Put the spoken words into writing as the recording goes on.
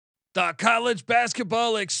The college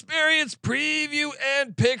basketball experience preview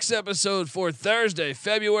and picks episode for Thursday,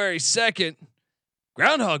 February 2nd,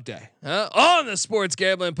 Groundhog Day, on the Sports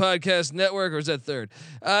Gambling Podcast Network, or is that third?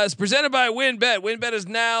 It's presented by WynnBET. WynnBET is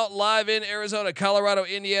now live in Arizona, Colorado,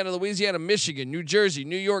 Indiana, Louisiana, Michigan, New Jersey,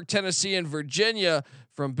 New York, Tennessee, and Virginia.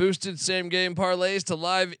 From boosted same game parlays to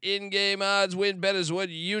live in-game odds, WynnBET is what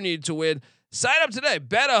you need to win. Sign up today.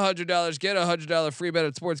 Bet $100. Get a $100 free bet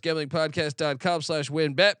at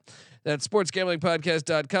sportsgamblingpodcast.com/WynnBET. That's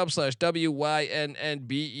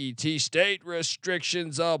sportsgamblingpodcast.com/WYNNBET. State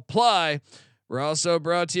restrictions apply. We're also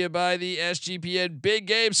brought to you by the SGPN Big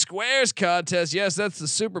Game Squares contest. Yes, that's the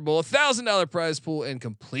Super Bowl. $1,000 prize pool and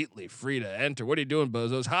completely free to enter. What are you doing,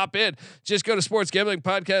 bozos? Hop in. Just go to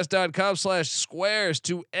sportsgamblingpodcast.com/squares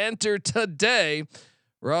to enter today.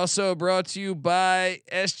 We're also brought to you by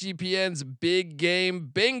SGPN's Big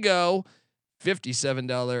Game Bingo.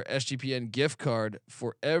 $57 SGPN gift card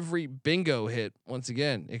for every bingo hit. Once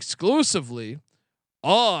again, exclusively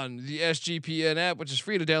on the SGPN app, which is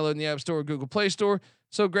free to download in the App Store or Google Play Store.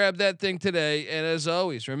 So grab that thing today. And as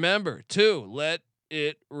always, remember to let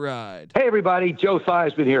it ride. Hey, everybody. Joe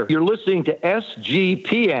Theismann here. You're listening to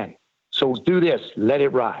SGPN. So do this. Let it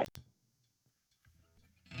ride.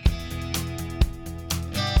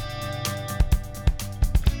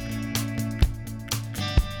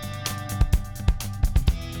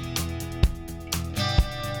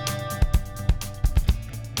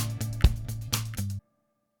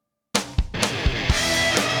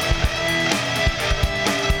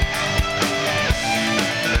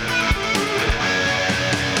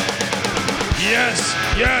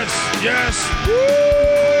 Yes. Woo!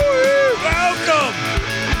 Welcome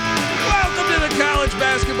to the college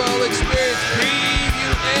basketball experience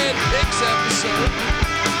preview and picks episode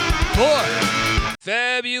for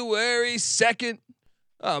February 2nd.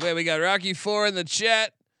 Oh man, we got Rocky 4 in the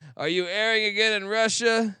chat. Are you airing again in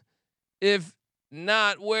Russia? If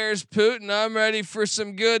not, where's Putin? I'm ready for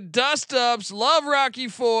some good dust ups. Love Rocky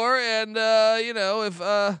 4, and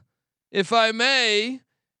if I may.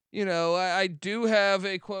 I do have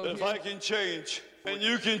a quote. If I can change and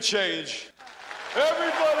you can change,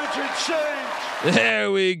 everybody can change.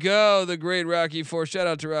 There we go. The great Rocky 4. Shout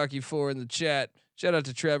out to Rocky 4 in the chat. Shout out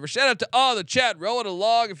to Trevor. Shout out to all the chat rolling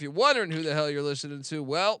along. If you're wondering who the hell you're listening to,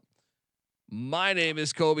 well, my name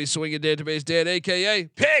is Colby Swinging Database Dan, aka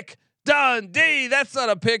Pick Dundee. That's not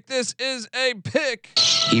a pick. This is a pick.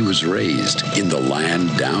 He was raised in the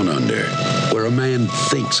land down under, where a man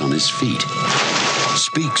thinks on his feet,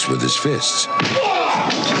 speaks with his fists,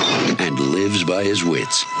 and lives by his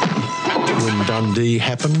wits. When Dundee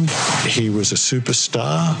happened, he was a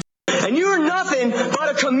superstar. And you're nothing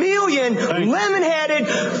but a chameleon, lemon-headed,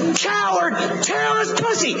 coward, terrorist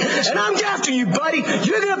pussy. And I'm after you, buddy.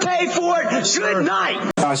 You're going to pay for it. Good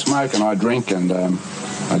night. I smoke and I drink and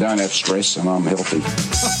I don't have stress and I'm healthy.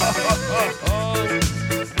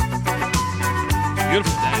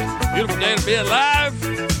 Beautiful day to be alive.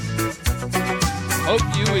 Hope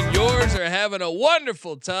you and yours are having a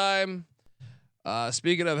wonderful time.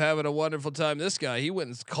 Speaking of having a wonderful time, this guy, he went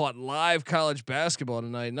and caught live college basketball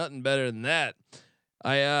tonight. Nothing better than that.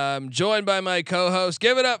 I am joined by my co-host.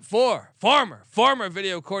 Give it up for former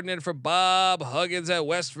video coordinator for Bob Huggins at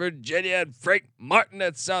West Virginia and Frank Martin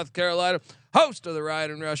at South Carolina. Host of the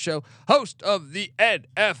Ryan and Rush Show. Host of the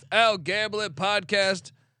NFL Gambling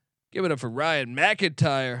Podcast. Give it up for Ryan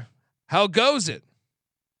McIntyre. How goes it?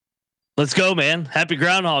 Let's go, man. Happy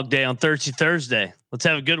Groundhog Day on Thursday. Let's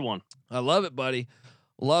have a good one. I love it, buddy.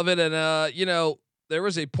 Love it. And, there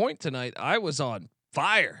was a point tonight. I was on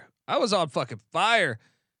fire. I was on fucking fire.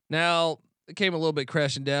 Now, it came a little bit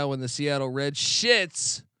crashing down when the Seattle Red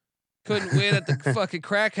Shits couldn't win at the fucking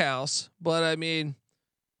crack house. But, I mean,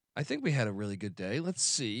 I think we had a really good day. Let's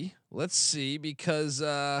see because,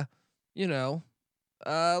 let's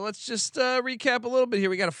just recap a little bit here.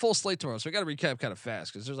 We got a full slate tomorrow, so we got to recap kind of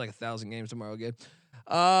fast because there's like 1,000 games tomorrow again.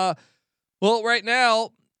 Well, right now,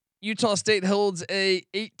 Utah State holds a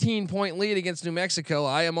 18-point lead against New Mexico.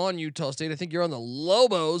 I am on Utah State. I think you're on the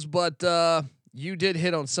Lobos, but you did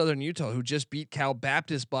hit on Southern Utah, who just beat Cal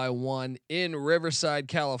Baptist by 1 in Riverside,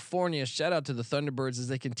 California. Shout out to the Thunderbirds as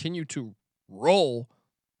they continue to roll.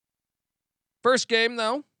 First game,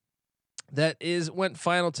 though, went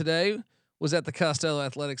final today, was at the Costello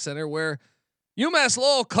Athletic Center, where UMass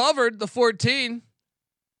Lowell covered the 14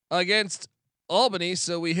 against Albany,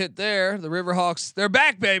 so we hit there. The Riverhawks, they're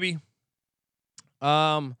back, baby.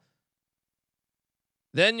 Then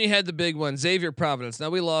you had the big one, Xavier Providence. Now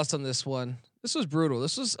we lost on this one. This was brutal.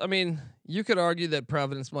 You could argue that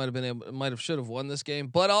Providence should have won this game,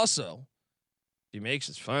 but also if he makes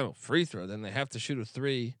his final free throw, then they have to shoot a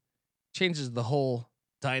 3. changes the whole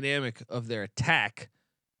dynamic of their attack.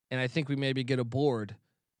 And I think we maybe get a board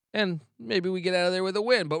and maybe we get out of there with a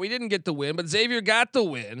win, but we didn't get the win, but Xavier got the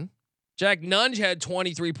win. Jack Nunge had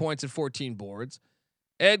 23 points and 14 boards.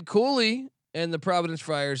 Ed Cooley and the Providence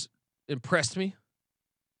Friars impressed me.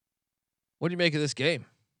 What do you make of this game?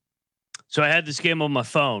 So I had this game on my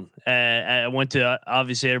phone. I went to,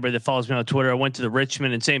 obviously everybody that follows me on Twitter, I went to the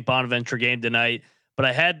Richmond and St. Bonaventure game tonight, but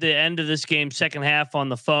I had the end of this game, second half on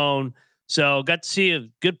the phone. So got to see a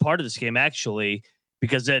good part of this game actually,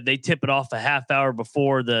 because they tip it off a half hour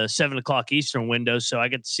before the 7:00 Eastern window. So I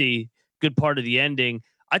got to see good part of the ending.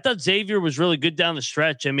 I thought Xavier was really good down the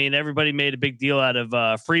stretch. I mean, everybody made a big deal out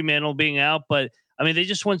of Fremantle being out, but I mean, they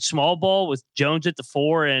just went small ball with Jones at the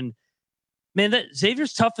 4. And man, that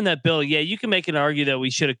Xavier's tough in that bill. Yeah, you can make an argument that we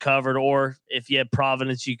should have covered, or if you had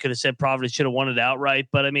Providence, you could have said Providence should have won it outright.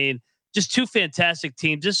 But I mean, just two fantastic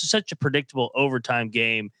teams. This is such a predictable overtime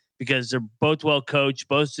game because they're both well coached,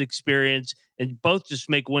 both experienced, and both just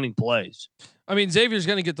make winning plays. I mean, Xavier's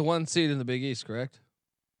going to get the 1 seed in the Big East, correct?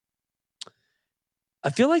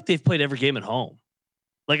 I feel like they've played every game at home.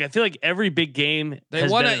 Like I feel like every big game they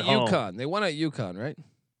won at UConn. They won at UConn, right?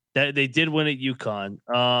 That they did win at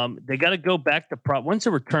UConn. They got to go back to when's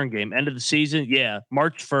the return game? End of the season? Yeah,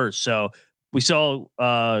 March 1st. So we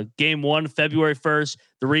saw game 1 February 1st,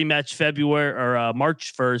 the rematch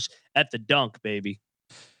March 1st at the Dunk, baby.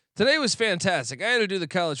 Today was fantastic. I had to do the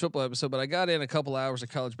college football episode, but I got in a couple hours of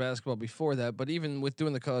college basketball before that. But even with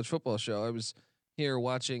doing the college football show, I was here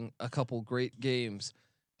watching a couple great games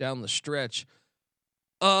down the stretch.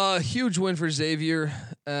 Huge win for Xavier.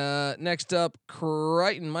 Next up,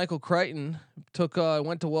 Crichton. Michael Crichton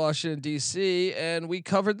went to Washington D.C. and we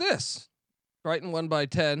covered this. Crichton won by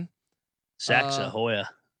 10. Saxa Hoya.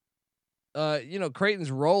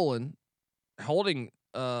 Creighton's rolling, holding.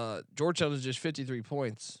 Georgetown is just 53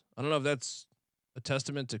 points. I don't know if that's a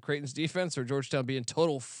testament to Creighton's defense or Georgetown being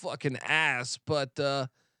total fucking ass, but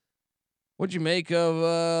what'd you make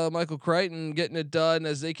of Michael Crichton getting it done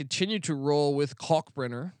as they continue to roll with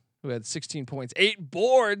Kalkbrenner, who had 16 points, 8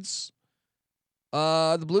 boards?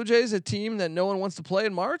 The Blue Jays, a team that no one wants to play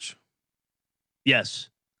in March? Yes.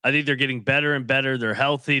 I think they're getting better and better. They're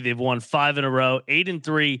healthy. They've won 5 in a row,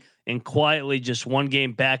 8-3, and quietly just one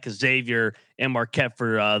game back of Xavier and Marquette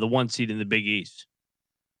for the 1 seed in the Big East.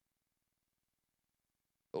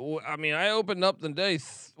 I mean, I opened up the day.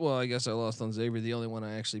 Well, I guess I lost on Xavier, the only one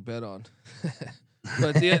I actually bet on.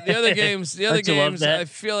 But the other games, I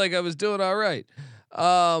feel like I was doing all right.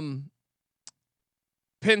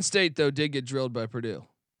 Penn State though did get drilled by Purdue,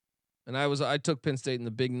 and I took Penn State in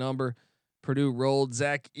the big number. Purdue rolled.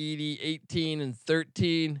 Zach Edey 18 and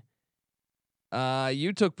 13.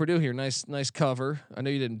 You took Purdue here. Nice cover. I know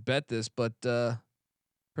you didn't bet this, but Purdue's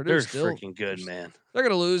they're still freaking good, man. They're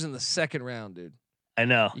gonna lose in the second round, dude. I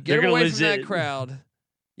know. You get them away from that crowd.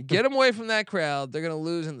 You get them away from that crowd. They're gonna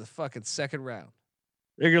lose in the fucking second round.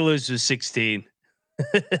 They're gonna lose to 16.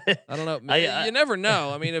 I don't know. You never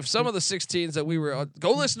know. I mean, if some of the 16s that we were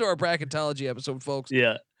go listen to our bracketology episode, folks.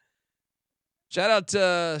 Yeah. Shout out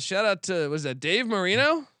to was that Dave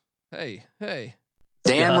Marino? Hey.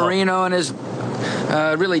 Dan Marino and his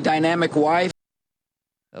really dynamic wife.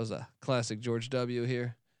 That was a classic George W.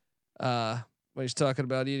 here. When he's talking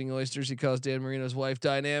about eating oysters, he calls Dan Marino's wife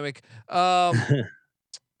dynamic. Yeah,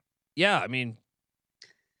 I mean,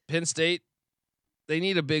 Penn State, they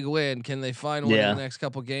need a big win. Can they find one in the next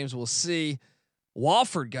couple games? We'll see.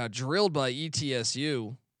 Wofford got drilled by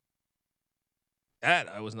ETSU. That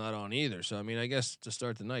I was not on either. So I mean, I guess to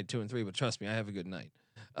start the night 2-3, but trust me, I have a good night.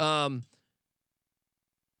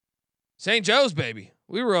 St. Joe's, baby.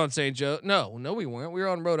 We were on St. Joe. No, we weren't. We were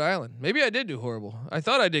on Rhode Island. Maybe I did do horrible. I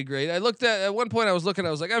thought I did great. I looked at one point. I was like,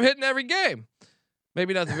 I'm hitting every game.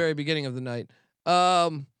 Maybe not the very beginning of the night.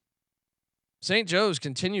 St. Joe's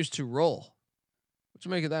continues to roll. What'd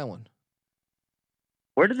you make of that one?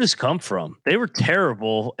 Where did this come from? They were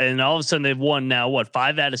terrible, and all of a sudden they've won now.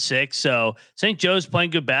 5 out of 6. So St. Joe's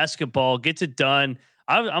playing good basketball, gets it done.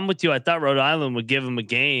 I'm with you. I thought Rhode Island would give them a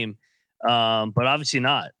game, but obviously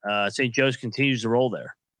not. St. Joe's continues to roll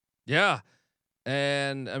there. Yeah,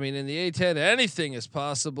 and I mean in the A10, anything is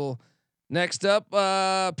possible. Next up,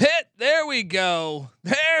 Pitt. There we go.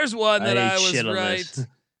 There's one that I was right.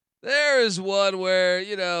 There is one where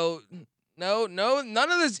No,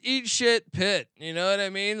 none of this eat shit Pitt. You know what I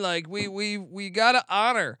mean? Like we gotta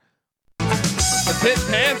honor the Pitt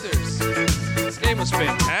Panthers. This game was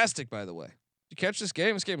fantastic, by the way. Did you catch this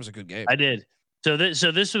game? This game was a good game. I did. So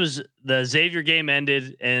this was the Xavier game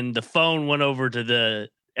ended, and the phone went over to the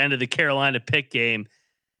end of the Carolina Pitt game.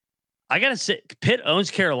 I gotta say, Pitt owns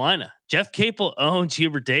Carolina. Jeff Capel owns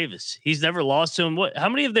Hubert Davis. He's never lost to him. How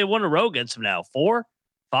many have they won in a row against him now? 4,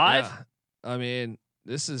 5? Yeah. I mean,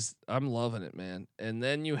 I'm loving it, man. And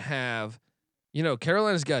then you have,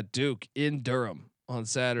 Carolina's got Duke in Durham on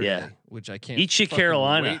Saturday, which I can't eat shit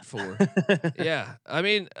Carolina wait for. Yeah. I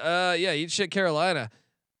mean, eat shit Carolina.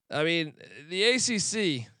 I mean, the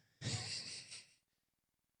ACC,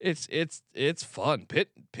 it's fun. Pitt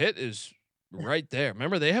is right there.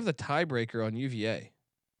 Remember, they have the tiebreaker on UVA.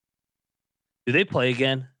 Do they play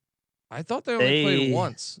again? I thought they only played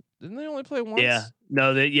once. Didn't they only play once? Yeah.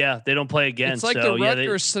 No, they don't play again. It's like so, the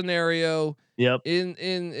Rutgers scenario. Yep. In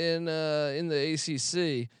the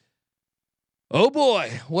ACC. Oh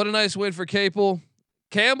boy, what a nice win for Capel.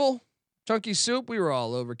 Campbell, Chunky Soup. We were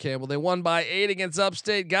all over Campbell. They won by 8 against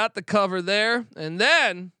Upstate. Got the cover there, and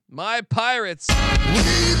then my Pirates.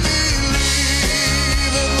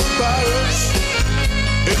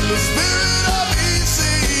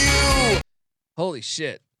 Holy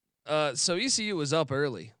shit. So ECU was up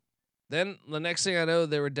early. Then the next thing I know,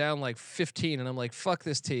 they were down like 15, and I'm like, fuck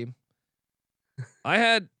this team. I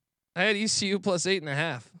had ECU plus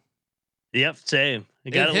 8.5. Yep, same.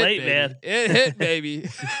 You got it late, baby. man. It hit, baby.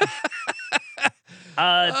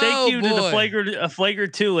 Thank you to the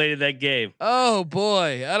flagrant 2 late in that game. Oh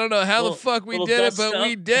boy, I don't know how the fuck we did it, but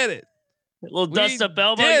we did it. A little dust up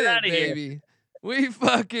elbow, you're out of baby. Here. We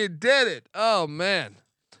fucking did it. Oh man.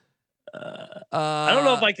 I don't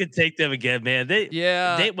know if I could take them again, man.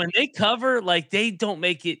 They when they cover, like they don't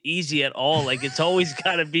make it easy at all. Like it's always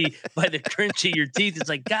got to be by the crunch of your teeth. It's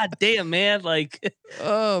like, God damn, man. Like,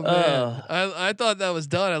 oh man, I thought that was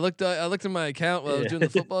done. I looked at my account while I was doing the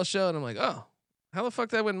football show, and I'm like, oh, how the fuck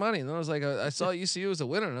did I win money? And then I was like, I saw ECU as a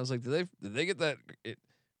winner, and I was like, did they get that? Did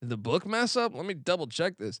the book mess up? Let me double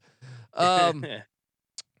check this.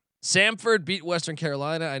 Samford beat Western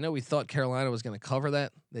Carolina. I know we thought Carolina was going to cover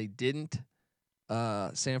that. They didn't.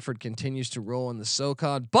 Samford continues to roll in the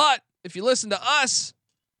SoCon. But if you listen to us,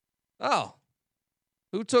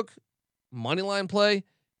 who took money line play?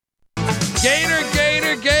 Gator,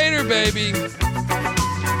 baby.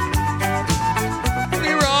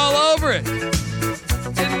 We were all over it.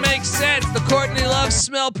 Didn't make sense. The Courtney Love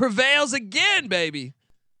smell prevails again, baby.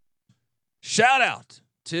 Shout out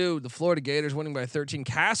to the Florida Gators winning by 13.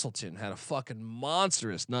 Castleton had a fucking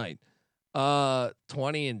monstrous night.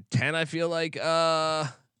 20-10. I feel like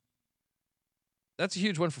that's a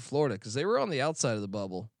huge win for Florida because they were on the outside of the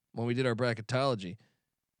bubble when we did our bracketology.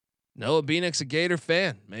 Noah Beanick's a Gator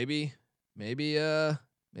fan. Maybe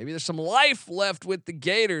there's some life left with the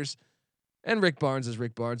Gators. And Rick Barnes is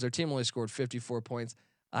Rick Barnes. Their team only scored 54 points.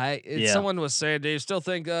 Someone was saying, do you still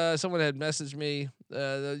think someone had messaged me?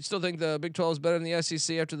 You still think the Big 12 is better than the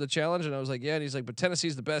SEC after the challenge? And I was like, yeah. And he's like, but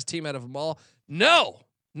Tennessee's the best team out of them all. No,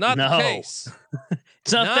 not the case.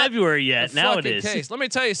 It's not February yet. Now it is. Case. Let me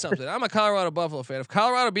tell you something. I'm a Colorado Buffalo fan. If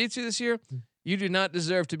Colorado beats you this year, you do not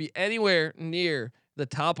deserve to be anywhere near the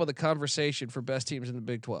top of the conversation for best teams in the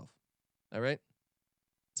Big 12. All right,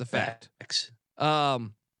 it's a fact.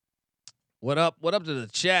 What up to the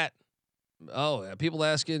chat? Oh, yeah, people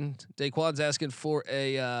asking. Daquan's asking for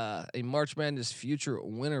a March Madness future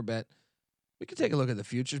winner bet. We can take a look at the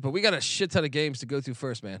futures, but we got a shit ton of games to go through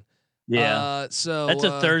first, man. Yeah. So that's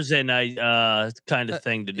a Thursday night kind of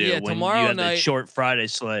thing to do. Yeah, when tomorrow you have night, that short Friday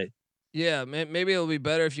slate. Yeah, maybe it'll be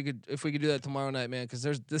better if we could do that tomorrow night, man. Because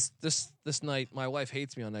there's this night. My wife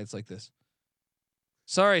hates me on nights like this.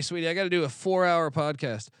 Sorry, sweetie. I got to do a 4-hour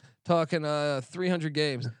podcast talking 300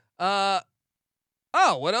 games.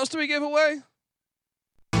 What else do we give away?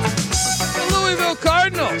 The Louisville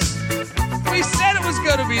Cardinals. We said it was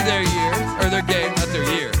going to be their year, or their game, not their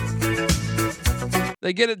year.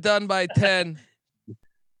 They get it done by 10. I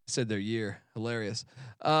said their year. Hilarious.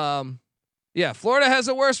 Yeah, Florida has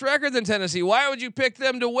a worse record than Tennessee. Why would you pick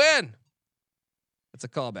them to win? That's a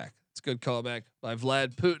callback. It's a good callback by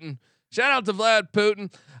Vlad Putin. Shout out to Vlad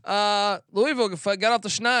Putin. Louisville got off the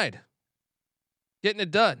schneid. Getting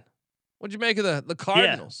it done. What'd you make of the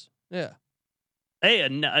Cardinals? Yeah. Hey,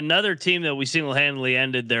 another team that we single-handedly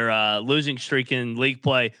ended their losing streak in league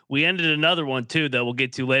play. We ended another one too that we'll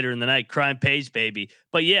get to later in the night. Crime pays, baby.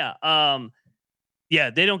 But yeah,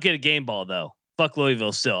 they don't get a game ball though. Fuck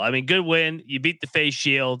Louisville still. I mean, good win. You beat the Face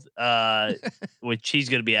Shield, which he's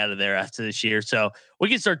going to be out of there after this year. So we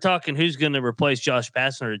can start talking who's going to replace Josh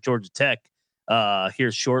Pastner at Georgia Tech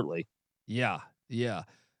here shortly. Yeah.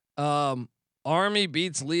 Army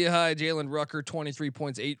beats Lehigh. Jalen Rucker, 23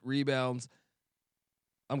 points, 8 rebounds.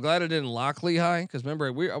 I'm glad I didn't lock Lehigh because remember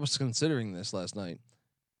I was considering this last night.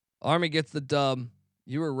 Army gets the dub.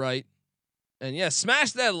 You were right, and yeah,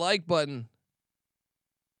 smash that like button.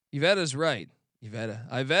 Yvetta's right. Iveta.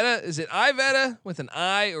 Iveta. Is it Iveta with an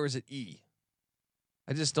I or is it E?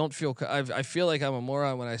 I just don't feel. I feel like I'm a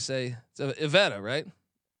moron when I say it's Iveta, right?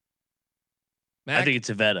 Mac? I think it's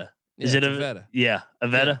Iveta. Yeah, Is it Iveta? Yeah,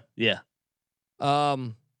 Iveta. Yeah.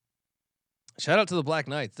 Shout out to the Black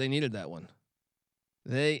Knights. They needed that one.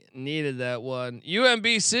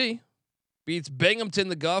 UMBC beats Binghamton,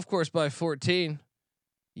 the golf course, by 14.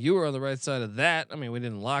 You were on the right side of that. I mean, we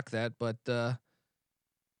didn't lock that, but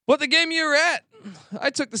what the game you were at? I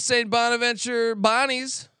took the St. Bonaventure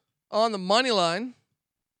Bonnies on the money line.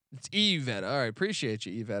 It's Iveta. All right, appreciate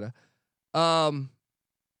you, Iveta.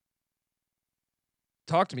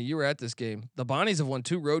 Talk to me. You were at this game. The Bonnies have won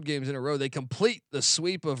 2 road games in a row. They complete the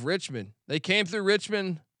sweep of Richmond. They came through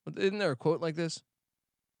Richmond. Isn't there a quote like this?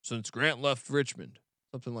 Since Grant left Richmond,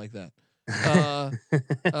 something like that.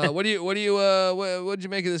 What did you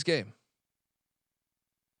make of this game?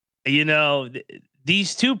 You know,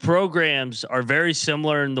 these two programs are very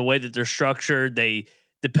similar in the way that they're structured. They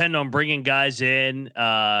depend on bringing guys in,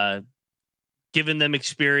 giving them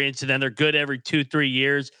experience, and then they're good every 2-3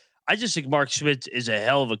 years. I just think Mark Schmitz is a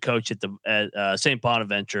hell of a coach at St.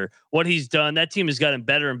 Bonaventure. What he's done, that team has gotten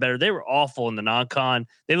better and better. They were awful in the non-con.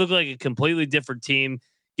 They look like a completely different team,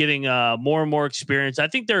 getting more and more experience. I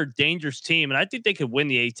think they're a dangerous team, and I think they could win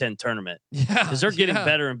the A10 tournament. Yeah, because they're getting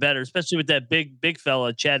better and better, especially with that big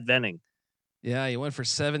fella, Chad Venning. Yeah, he went for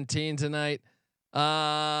 17 tonight.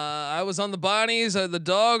 I was on the Bonnies. The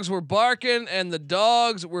dogs were barking, and the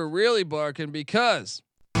dogs were really barking because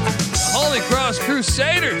Holy Cross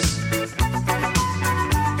Crusaders,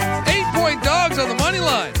 8-point dogs on the money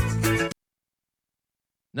line.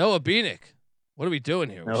 Noah Beanick, what are we doing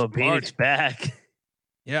here? Noah Beanick's back.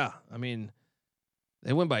 Yeah, I mean,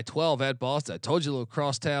 they win by 12 at Boston. I told you, little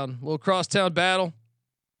crosstown battle.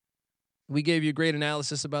 We gave you great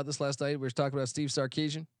analysis about this last night. We were talking about Steve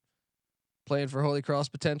Sarkisian playing for Holy Cross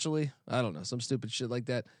potentially. I don't know, some stupid shit like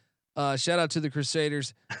that. Shout out to the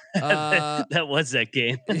Crusaders. That was that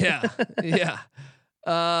game. Yeah.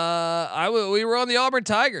 We were on the Auburn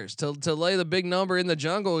Tigers to lay the big number in the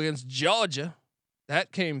jungle against Georgia.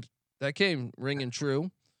 That came ringing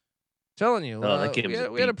true. Telling you,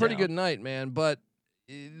 we had a pretty good night, man. But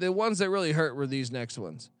the ones that really hurt were these next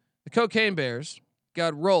ones. The Cocaine Bears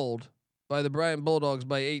got rolled by the Bryant Bulldogs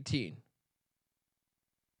by 18.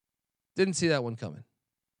 Didn't see that one coming.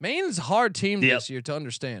 Maine is a hard team this year to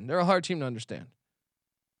understand. They're a hard team to understand.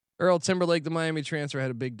 Earl Timberlake, the Miami transfer,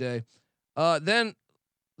 had a big day. Then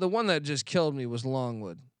the one that just killed me was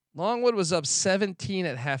Longwood. Longwood was up 17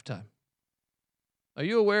 at halftime. Are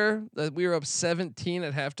you aware that we were up 17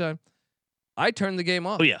 at halftime? I turned the game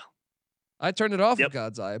off. Oh, yeah. I turned it off with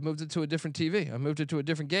God's eye. I moved it to a different TV. I moved it to a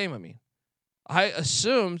different game. I mean, I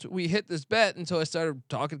assumed we hit this bet until I started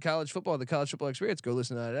talking college football, the college football experience. Go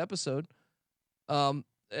listen to that episode. And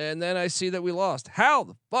then I see that we lost. How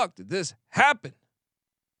the fuck did this happen?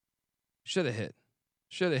 Should have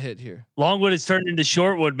hit here. Longwood has turned into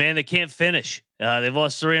Shortwood, man. They can't finish. They've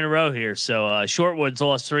lost 3 in a row here. So Shortwood's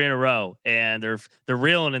lost 3 in a row, and they're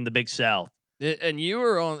reeling in the Big South. And you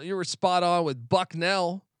were spot on with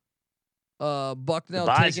Bucknell. Bucknell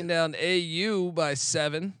taking down AU by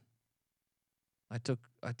 7. I took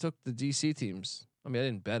the DC teams. I mean, I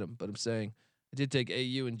didn't bet them, but I'm saying I did take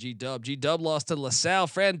AU and G-Dub. G-Dub lost to LaSalle.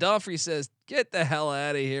 Fran Dunphy says, "Get the hell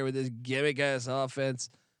out of here with this gimmick ass offense."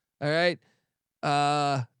 All right.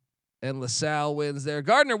 And LaSalle wins there.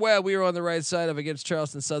 Gardner Webb, we were on the right side of against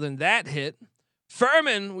Charleston Southern. That hit.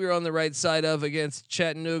 Furman, we were on the right side of against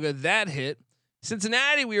Chattanooga. That hit.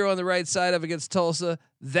 Cincinnati, we were on the right side of against Tulsa.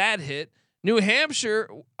 That hit. New Hampshire,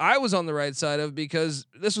 I was on the right side of because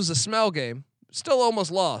this was a smell game. Still almost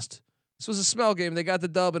lost. This was a smell game. They got the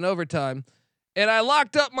dub in overtime. And I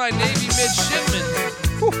locked up my Navy midshipman.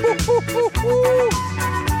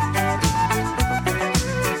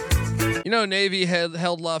 You know, Navy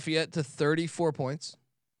held Lafayette to 34 points.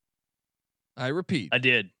 I repeat. I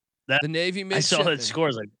did. The Navy midshipman. I saw that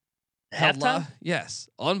scores like halftime. Yes,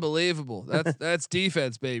 unbelievable. That's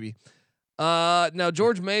defense, baby. Now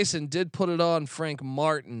George Mason did put it on Frank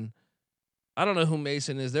Martin. I don't know who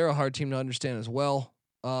Mason is. They're a hard team to understand as well.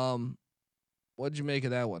 What'd you make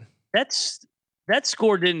of that one? That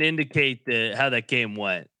score didn't indicate how that game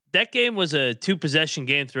went. That game was a 2-possession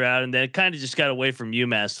game throughout, and then it kind of just got away from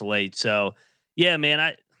UMass late. So, yeah,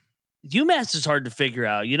 man, UMass is hard to figure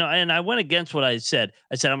out, you know. And I went against what I said.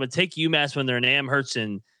 I said I'm going to take UMass when they're in Amherst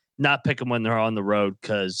and not pick them when they're on the road.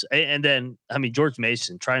 And then George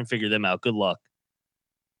Mason, try and figure them out. Good luck.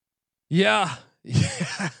 Yeah,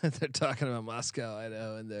 they're talking about Moscow,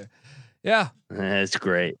 Idaho, and they're that's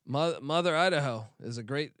great. Mother Idaho is a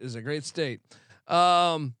great state.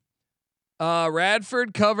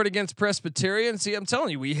 Radford covered against Presbyterian. See, I'm telling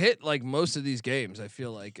you, we hit like most of these games. I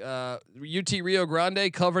feel like UT Rio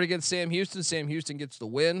Grande covered against Sam Houston. Sam Houston gets the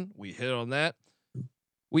win. We hit on that.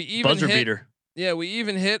 We even buzzer hit, beater. Yeah, we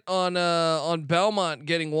even hit on Belmont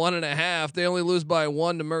getting 1.5. They only lose by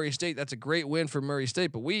 1 to Murray State. That's a great win for Murray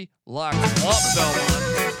State, but we locked up Belmont.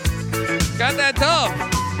 Got that dub.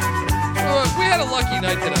 Look, we had a lucky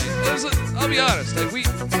night tonight. I'll be honest. Like we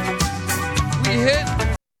hit.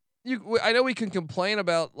 I know we can complain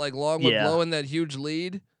about like Longwood blowing that huge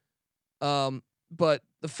lead, but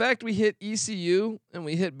the fact we hit ECU and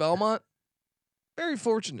we hit Belmont, very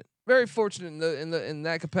fortunate in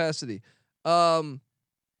that capacity.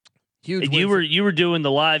 Huge. And you were doing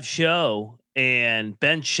the live show, and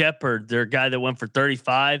Ben Shepard, their guy that went for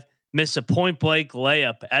 35, missed a point blank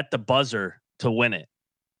layup at the buzzer to win it.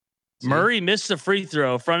 Murray missed the free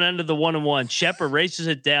throw, front end of the 1-and-1. Shepard races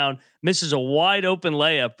it down, misses a wide open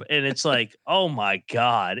layup, and it's like, oh my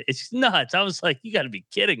God, it's nuts. I was like, you got to be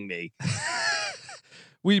kidding me.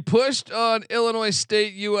 We pushed on Illinois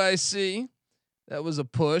State UIC. That was a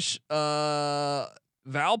push. Valpo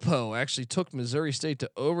actually took Missouri State to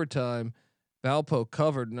overtime. Valpo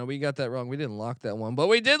covered. No, we got that wrong. We didn't lock that one, but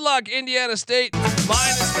we did lock Indiana State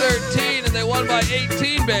 -13, and they won by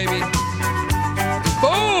 18, baby.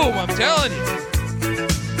 Boom! I'm telling you,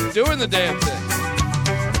 doing the damn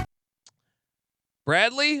thing.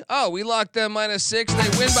 Bradley, we locked them -6. They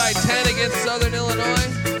win by 10 against Southern Illinois.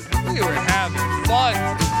 Look at we're having fun.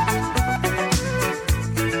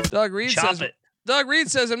 Doug Reed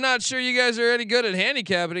says, I'm not sure you guys are any good at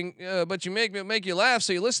handicapping, but you make you laugh,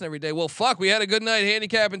 so you listen every day. Well, fuck, we had a good night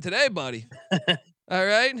handicapping today, buddy. All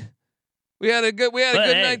right, we had a good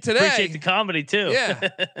night today. Appreciate the comedy too. Yeah.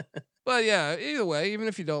 But yeah, either way, even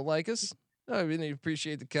if you don't like us, I really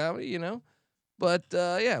appreciate the comedy, you know. But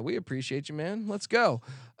yeah, we appreciate you, man. Let's go.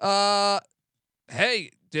 Hey,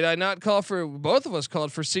 did I not call for? Both of us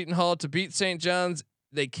called for Seton Hall to beat St. John's.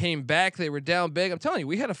 They came back. They were down big. I'm telling you,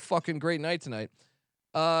 we had a fucking great night tonight.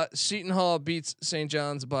 Seton Hall beats St.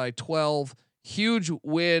 John's by 12. Huge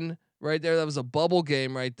win right there. That was a bubble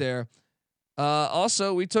game right there.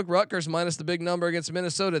 Also, we took Rutgers minus the big number against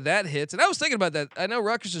Minnesota. That hits. And I was thinking about that. I know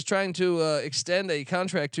Rutgers is trying to extend a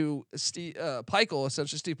contract to Steve Pikiell,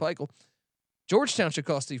 essentially Steve Pikiell. Georgetown should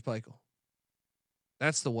call Steve Pikiell.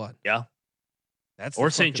 That's the one. Yeah. That's or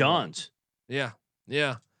St. John's. One. Yeah.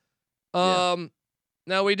 Yeah.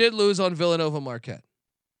 Now we did lose on Villanova Marquette.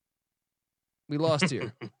 We lost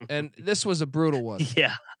here, and this was a brutal one.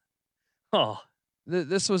 Yeah. Oh,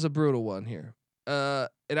 this was a brutal one here.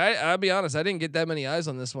 And I'll be honest, I didn't get that many eyes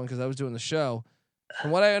on this one because I was doing the show. From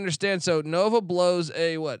what I understand, so Nova blows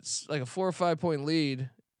like a 4 or 5 point lead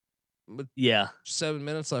with 7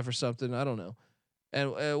 minutes left or something. I don't know.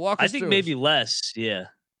 And walk us I think through maybe it. less. Yeah.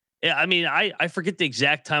 Yeah. I mean, I forget the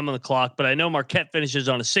exact time on the clock, but I know Marquette finishes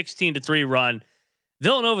on a 16-3 run.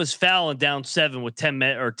 Villanova's fouling down 7 with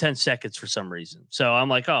 10 seconds for some reason. So I'm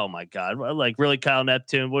like, oh my God, like really, Kyle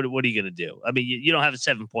Neptune, what are you going to do? I mean, you don't have a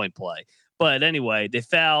 7-point play. But anyway, they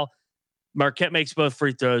foul. Marquette makes both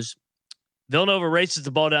free throws. Villanova races the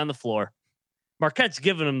ball down the floor. Marquette's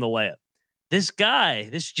giving him the layup. This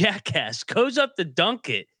jackass, goes up to dunk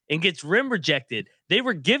it and gets rim rejected. They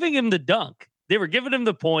were giving him the dunk. They were giving him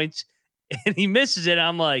the points, and he misses it.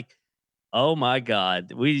 I'm like, oh my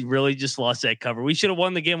God, we really just lost that cover. We should have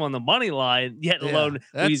won the game on the money line, yet alone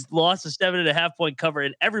we lost a 7.5 point cover,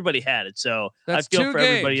 and everybody had it. So I feel for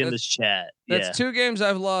everybody in this chat. That's 2 games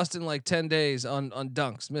I've lost in like 10 days on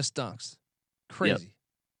dunks, missed dunks.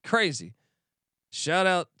 Crazy. Shout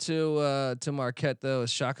out to Marquette though,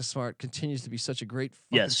 as Shaka Smart continues to be such a great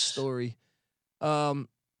fucking story. LSU.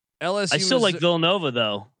 I still like Villanova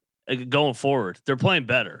though, going forward. They're playing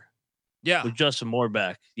better. Yeah, with Justin Moore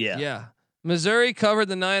back. Yeah. Missouri covered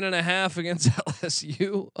the 9.5 against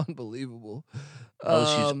LSU. Unbelievable.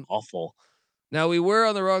 LSU's awful. Now we were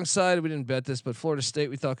on the wrong side. We didn't bet this, but Florida State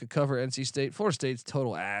we thought could cover NC State. Florida State's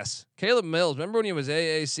total ass. Caleb Mills. Remember when he was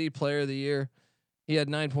AAC Player of the Year? He had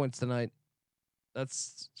 9 points tonight.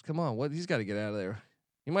 Come on. What? He's got to get out of there.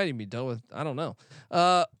 He might even be done with. I don't know.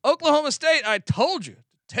 Oklahoma State. I told you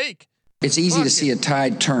to take. It's easy to see a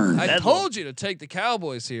tide turn. I told you to take the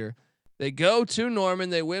Cowboys here. They go to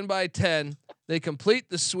Norman. They win by 10. They complete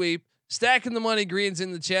the sweep. Stacking the money greens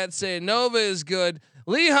in the chat saying Nova is good.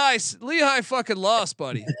 Lehigh fucking lost,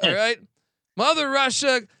 buddy. All right. Mother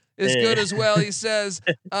Russia is good as well. He says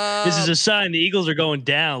this is a sign the Eagles are going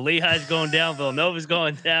down. Lehigh's going down. Villanova's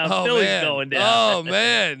going down. Philly's going down. Oh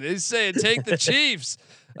man, he's saying take the Chiefs.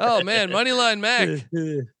 Oh man, Moneyline Mac.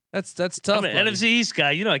 That's tough. I'm an NFC East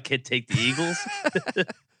guy. You know I can't take the Eagles.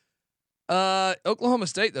 Oklahoma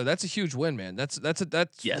State though, that's a huge win, man. That's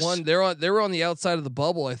Yes. one. They were on the outside of the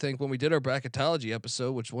bubble, I think, when we did our bracketology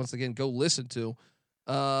episode, which once again go listen to.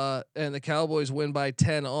 And the Cowboys win by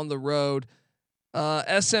 10 on the road.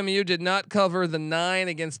 SMU did not cover the 9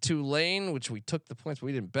 against Tulane, which we took the points, but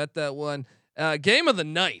we didn't bet that one. Game of the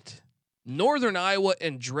night, Northern Iowa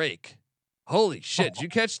and Drake. Holy shit! Do you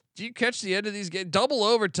catch the end of these games? Double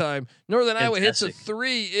overtime. Northern Iowa hits a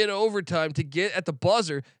 3 in overtime to get at the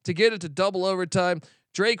buzzer to get it to double overtime.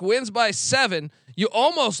 Drake wins by 7. You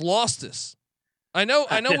almost lost this. I know.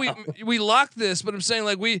 We locked this, but I'm saying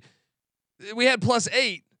like we had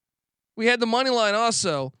 +8. We had the money line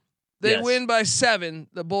also. They win by 7.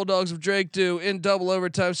 The Bulldogs of Drake do in double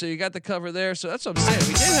overtime. So you got the cover there. So that's what I'm saying.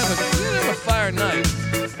 We did have a fire night.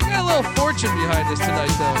 We got a little fortune behind us tonight,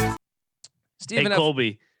 though. Stephen hey,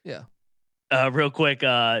 Colby. Yeah. Real quick.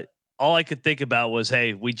 All I could think about was,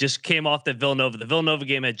 hey, we just came off that Villanova. The Villanova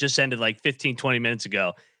game had just ended like 15, 20 minutes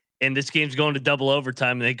ago. And this game's going to double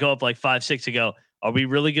overtime. And they go up like 5-6 ago. Are we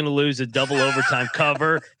really going to lose a double overtime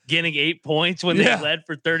cover, getting 8 points when they led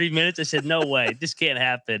for 30 minutes? I said, no way. This can't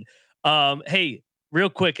happen. Hey, real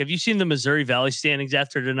quick, have you seen the Missouri Valley standings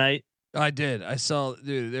after tonight? I did. I saw,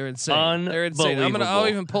 dude. They're insane. They're insane. I'll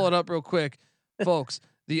even pull it up real quick, folks.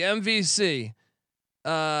 The MVC,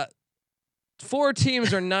 4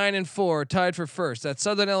 teams are 9-4, tied for first. That's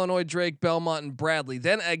Southern Illinois, Drake, Belmont, and Bradley.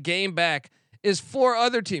 Then a game back is 4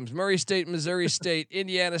 other teams: Murray State, Missouri State,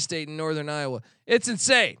 Indiana State, and Northern Iowa. It's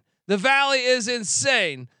insane. The Valley is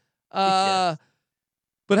insane. But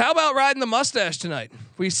how about riding the mustache tonight?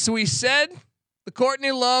 We said the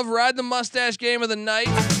Courtney Love ride the mustache game of the night.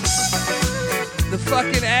 The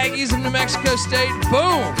fucking Aggies of New Mexico State.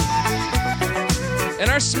 Boom. And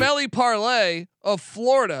our smelly parlay of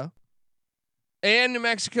Florida and New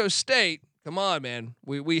Mexico State. Come on, man.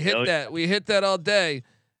 We hit that. We hit that all day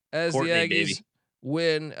as Courtney, the Aggies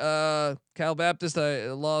win. Cal Baptist,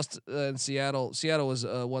 I lost in Seattle. Seattle was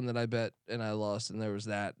one that I bet and I lost, and there was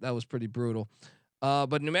that. That was pretty brutal.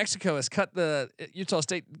 But New Mexico has cut the Utah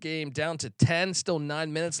State game down to 10. Still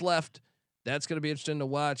 9 minutes left. That's going to be interesting to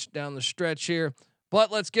watch down the stretch here. But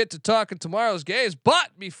let's get to talking tomorrow's games.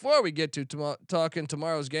 But before we get to talking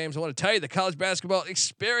tomorrow's games, I want to tell you the college basketball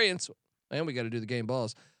experience, and we got to do the game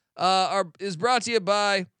balls, is brought to you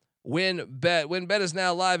by WynnBET. WynnBET is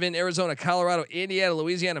now live in Arizona, Colorado, Indiana,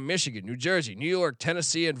 Louisiana, Michigan, New Jersey, New York,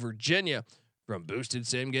 Tennessee, and Virginia. From boosted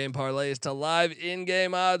same-game parlays to live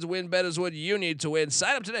in-game odds, WynnBET is what you need to win.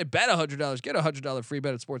 Sign up today, bet $100, get a $100 free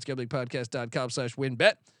bet at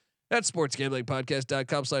sportsgamblingpodcast.com/WynnBET. That's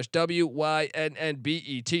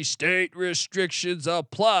sportsgamblingpodcast.com/WYNNBET. State restrictions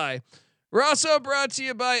apply. We're also brought to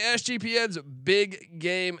you by SGPN's Big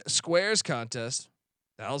Game Squares contest.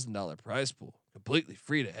 $1,000 prize pool, completely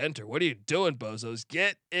free to enter. What are you doing, bozos?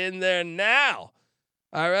 Get in there now.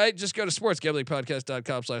 All right, just go to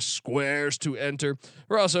sportsgamblingpodcast.com/squares to enter.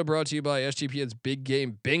 We're also brought to you by SGPN's Big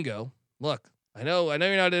Game Bingo. Look, I know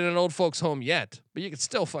you're not in an old folks home yet, but you can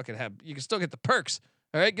still you can still get the perks.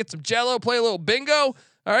 All right, get some Jello, play a little bingo.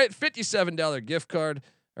 All right, $57 gift card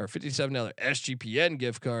or $57 SGPN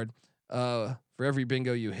gift card for every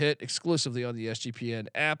bingo you hit, exclusively on the SGPN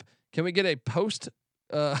app. Can we get a post?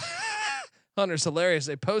 Hunter's hilarious.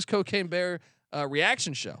 A post Cocaine Bear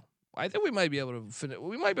reaction show. I think we might be able to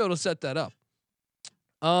set that up.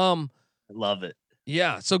 Love it.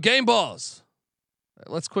 Yeah. So game balls.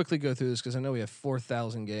 Let's quickly go through this because I know we have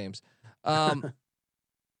 4,000 games.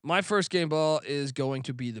 My first game ball is going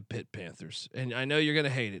to be the Pitt Panthers, and I know you're going to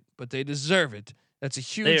hate it, but they deserve it. That's a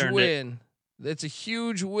huge win. That's a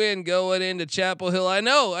huge win going into Chapel Hill. I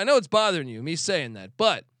know it's bothering you, me saying that,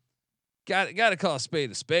 but got to call a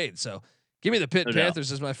spade. So give me the Pitt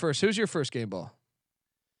Panthers as my first. Who's your first game ball?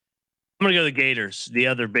 I'm going to go the Gators, the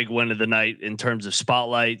other big win of the night in terms of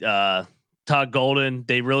spotlight. Todd Golden,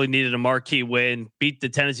 they really needed a marquee win, beat the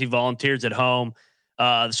Tennessee Volunteers at home.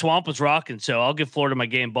 The Swamp was rocking, so I'll give Florida my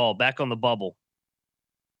game ball. Back on the bubble.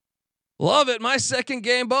 Love it. My second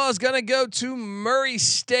game ball is going to go to Murray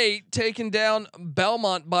State, taking down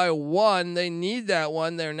Belmont by 1. They need that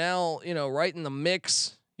one. They're now, right in the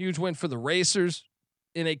mix. Huge win for the Racers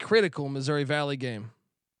in a critical Missouri Valley game.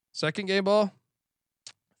 Second game ball.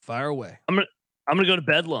 Fire away. I'm gonna go to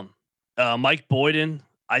Bedlam. Mike Boyden.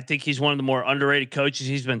 I think he's one of the more underrated coaches.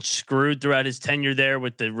 He's been screwed throughout his tenure there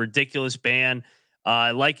with the ridiculous ban. I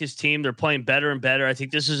like his team. They're playing better and better. I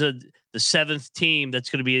think this is the 7th team that's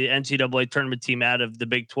going to be an NCAA tournament team out of the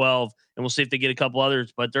Big 12, and we'll see if they get a couple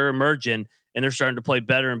others. But they're emerging and they're starting to play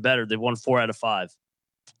better and better. They've won 4 out of 5.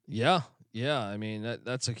 Yeah. I mean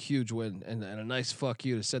that's a huge win and a nice fuck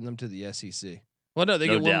you to send them to the SEC. Well, no, they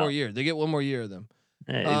get one more year. They get one more year of them.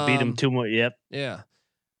 Beat him 2 more. Yep. Yeah.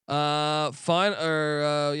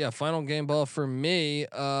 Final game ball for me.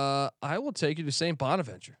 I will take you to St.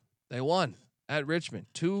 Bonaventure. They won at Richmond.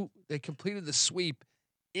 They completed the sweep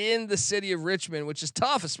in the city of Richmond, which is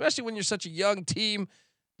tough, especially when you're such a young team.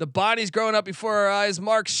 The body's growing up before our eyes.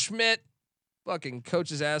 Mark Schmidt, fucking coach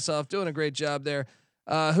his ass off, doing a great job there.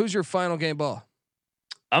 Who's your final game ball?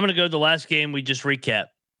 I'm gonna go to the last game we just recapped.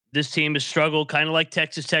 This team has struggled, kind of like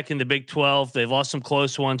Texas Tech in the Big 12. They've lost some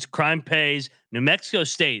close ones. Crime pays. New Mexico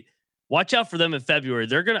State. Watch out for them in February.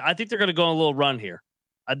 I think they're gonna go on a little run here.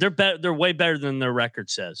 They're way better than their record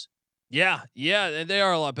says. Yeah, they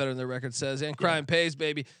are a lot better than their record says. And crime pays,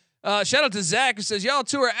 baby. Shout out to Zach who says, y'all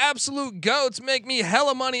two are absolute goats. Make me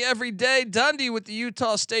hella money every day. Dundee with the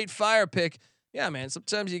Utah State Fire pick. Yeah, man.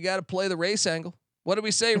 Sometimes you got to play the race angle. What do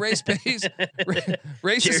we say? Race pays.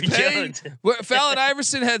 Races pay. Fallon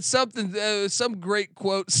Iverson had some great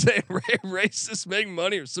quote saying racists make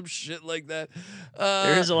money or some shit like that.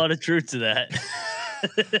 There is a lot of truth to that.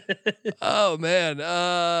 Oh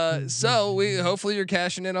man. So hopefully you're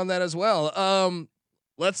cashing in on that as well.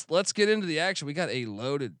 Let's get into the action. We got a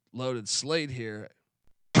loaded slate here.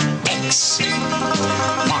 X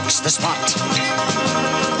marks the spot.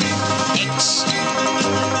 X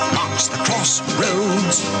marks the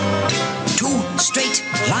crossroads. 2 straight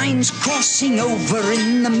lines crossing over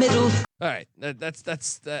in the middle. All right, that's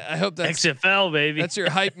I hope that's XFL, baby. That's your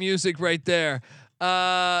hype music right there.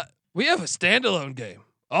 We have a standalone game.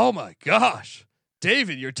 Oh my gosh,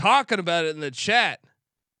 David, you're talking about it in the chat.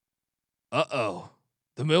 The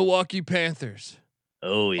Milwaukee Panthers.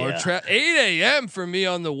 Oh yeah. 8 a.m. for me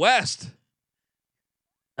on the West.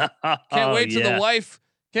 Can't wait till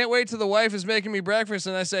the wife is making me breakfast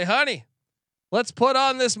and I say, honey, let's put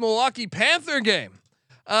on this Milwaukee Panther game.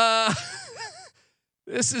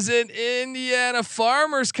 This is in Indiana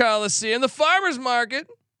Farmers Coliseum, the farmers market.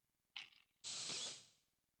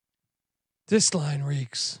 This line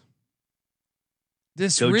reeks.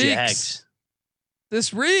 This reeks. Jags.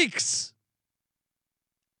 This reeks.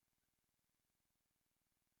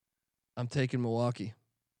 I'm taking Milwaukee.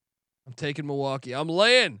 I'm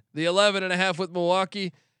laying the 11.5 with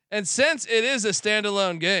Milwaukee. And since it is a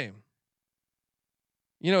standalone game,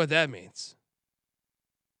 you know what that means.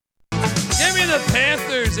 Give me the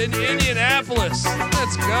Panthers in Indianapolis.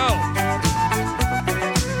 Let's go.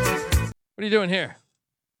 What are you doing here?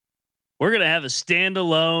 We're going to have a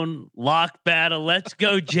standalone lock battle. Let's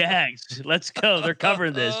go Jags. Let's go. They're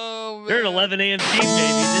covering this. They're an 11 a.m. team, baby.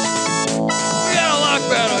 We got a lock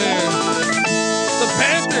battle here. The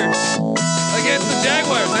Panthers against the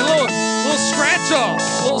Jaguars. A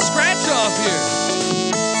little scratch off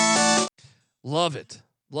here. Love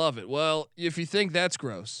it. Well, if you think that's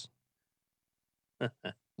gross,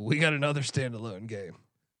 we got another standalone game.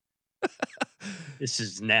 This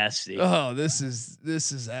is nasty. Oh, this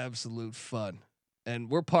is absolute fun. And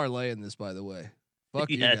we're parlaying this, by the way.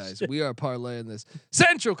 Fuck you guys. We are parlaying this.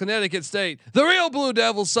 Central Connecticut State, the real Blue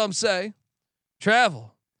Devils, some say,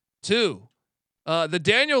 travel to the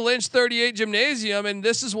Daniel Lynch 38 Gymnasium. And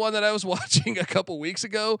this is one that I was watching a couple weeks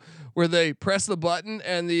ago where they press the button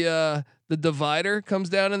and the divider comes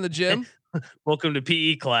down in the gym. Welcome to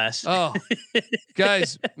PE class. Oh,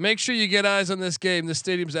 guys, make sure you get eyes on this game. The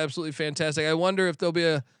stadium's absolutely fantastic. I wonder if there'll be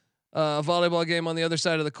a volleyball game on the other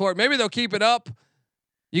side of the court. Maybe they'll keep it up.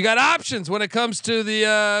 You got options when it comes to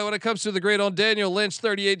the great old Daniel Lynch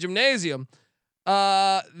 38 Gymnasium.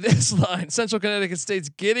 This line, Central Connecticut State's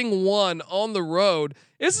getting one on the road.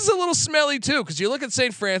 This is a little smelly too, because you look at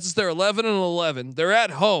St. Francis, they're 11-11. They're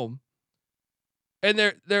at home. And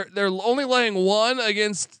they're only laying one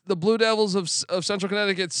against the Blue Devils of Central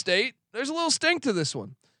Connecticut State. There's a little stink to this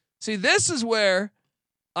one. See, this is where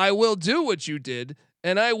I will do what you did,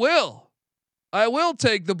 and I will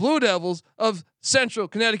take the Blue Devils of Central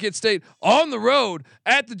Connecticut State on the road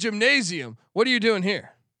at the gymnasium. What are you doing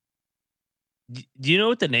here? Do you know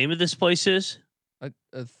what the name of this place is?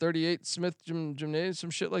 A 38 Smith Gymnasium,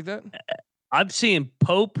 some shit like that. I'm seeing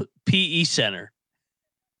Pope PE Center.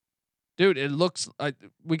 Dude, it looks.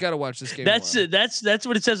 We got to watch this game. That's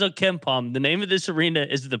what it says on KenPom. The name of this arena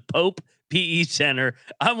is the Pope PE Center.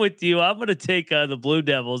 I'm with you. I'm going to take the Blue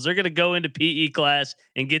Devils. They're going to go into PE class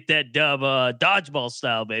and get that dub, dodgeball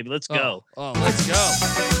style, baby. Let's go. Oh, let's go.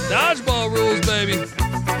 Dodgeball rules, baby.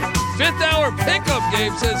 5th hour pickup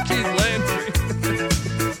game, says Keith Landry.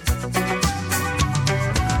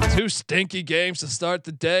 2 stinky games to start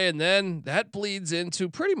the day, and then that bleeds into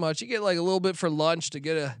pretty much you get like a little bit for lunch to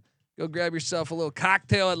go grab yourself a little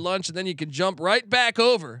cocktail at lunch, and then you can jump right back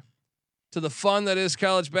over to the fun that is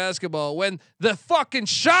college basketball when the fucking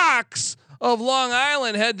Sharks of Long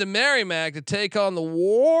Island head to Merrimack to take on the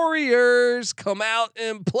Warriors. Come out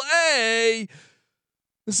and play.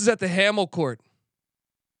 This is at the Hamel Court.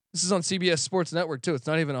 This is on CBS Sports Network too. It's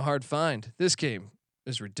not even a hard find. This game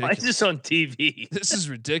is ridiculous. Why is this on TV? This is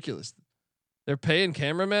ridiculous. They're paying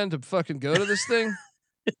cameramen to fucking go to this thing.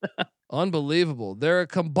 Unbelievable. They're a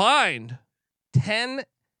combined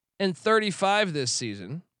 10-35 this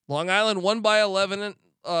season. Long Island won by 11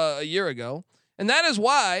 a year ago, and that is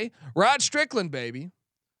why Rod Strickland, baby,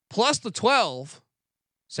 plus the 12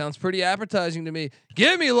 sounds pretty appetizing to me.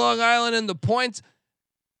 Give me Long Island and the points.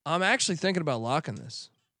 I'm actually thinking about locking this.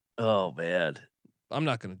 Oh man, I'm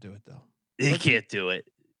not going to do it though. You can't do it.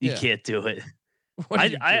 You can't do it.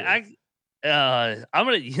 I'm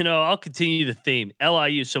gonna, I'll continue the theme.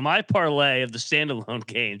 LIU. So my parlay of the standalone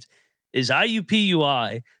games is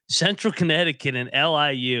IUPUI, Central Connecticut, and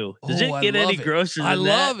LIU. Does it get any grosser than that?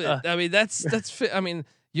 I love it. I mean, that's. I mean,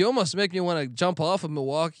 you almost make me want to jump off of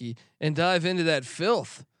Milwaukee and dive into that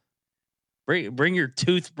filth. Bring your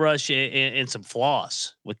toothbrush and some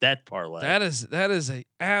floss with that parlay. That is a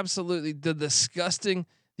absolutely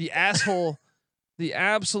the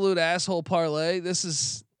absolute asshole parlay.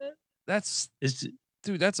 That's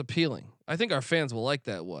appealing. I think our fans will like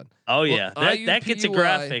that one. Oh yeah, that gets a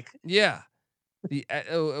graphic. Yeah.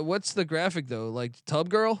 What's the graphic though? Like Tub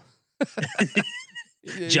Girl?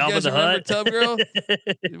 Jabba the Hutt. Tub Girl?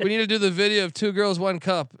 We need to do the video of 2 girls 1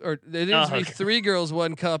 cup, or it needs to be 3 girls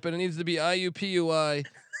 1 cup, and it needs to be IUPUI,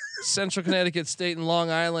 Central Connecticut State and Long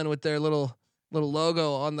Island with their little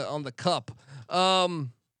logo on the cup.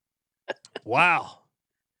 Wow.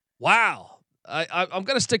 I'm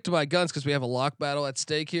gonna stick to my guns because we have a lock battle at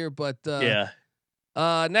stake here, but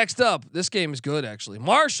next up, this game is good actually.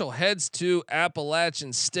 Marshall heads to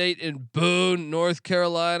Appalachian State in Boone, North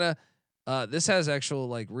Carolina. This has actual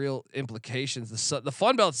like real implications. The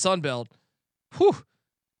Fun Belt, Sun Belt. Whew.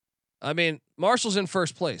 I mean, Marshall's in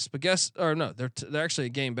first place, but they're actually a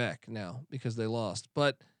game back now because they lost.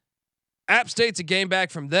 But App State's a game back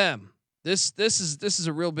from them. This is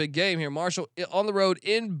a real big game here. Marshall on the road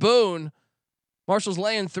in Boone. Marshall's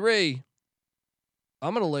laying 3.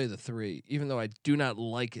 I'm gonna lay the 3, even though I do not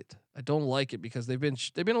like it. I don't like it because they've been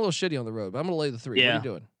a little shitty on the road. But I'm gonna lay the 3. Yeah. What are you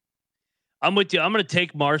doing? I'm with you. I'm going to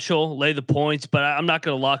take Marshall, lay the points, but I'm not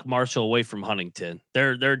going to lock Marshall away from Huntington.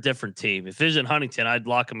 They're a different team. If it isn't Huntington, I'd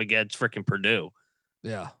lock them against freaking Purdue.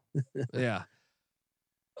 Yeah. Yeah.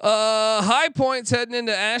 High Point's heading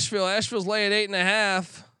into Asheville. Asheville's laying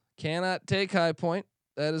 8.5. Cannot take High Point.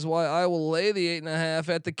 That is why I will lay the 8.5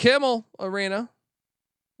 at the Kimmel Arena.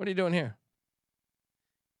 What are you doing here?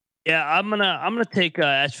 Yeah, I'm gonna take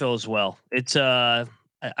Asheville as well. It's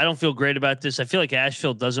I don't feel great about this. I feel like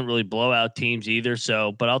Asheville doesn't really blow out teams either.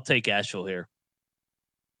 But I'll take Asheville here.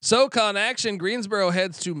 SoCon action. Greensboro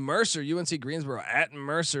heads to Mercer. UNC Greensboro at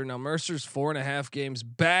Mercer. Now Mercer's 4.5 games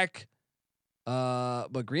back.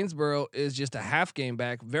 But Greensboro is just a half game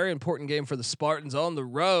back. Very important game for the Spartans on the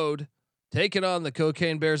road, taking on the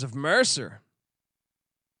Cocaine Bears of Mercer.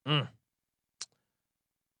 I'm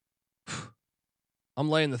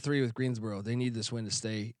laying the 3 with Greensboro. They need this win to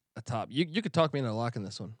stay atop. You could talk me into locking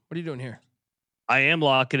this one. What are you doing here? I am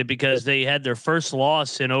locking it because they had their first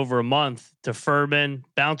loss in over a month to Furman.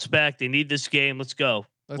 Bounce back. They need this game. Let's go.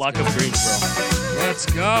 Lock up Greensboro. Let's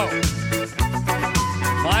go.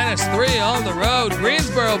 -3 on the road.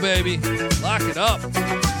 Greensboro, baby. Lock it up.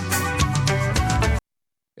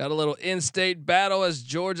 Got a little in-state battle as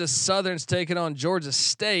Georgia Southern's taking on Georgia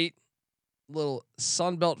State. Little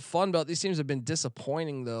Sun Belt, Fun Belt. These teams have been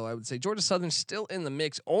disappointing, though. I would say Georgia Southern's still in the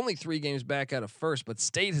mix, only 3 games back out of first, but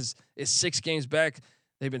State is 6 games back.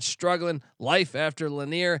 They've been struggling. Life after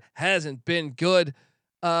Lanier hasn't been good.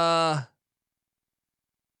 Georgia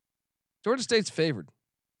State's favored.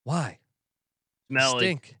 Why?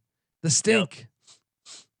 Smelly. The stink. Yep.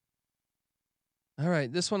 All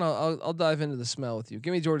right, this one I'll dive into the smell with you.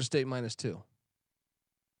 Give me Georgia State -2.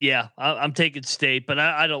 Yeah, I'm taking State, but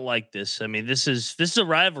I don't like this. I mean, this is a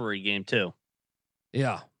rivalry game too.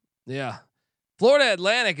 Yeah. Florida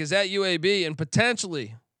Atlantic is at UAB and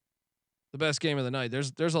potentially the best game of the night.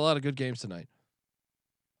 There's a lot of good games tonight.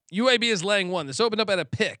 UAB is laying 1. This opened up at a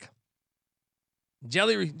pick.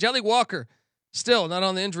 Jelly Walker still not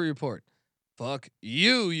on the injury report. Fuck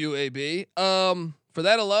you, UAB. For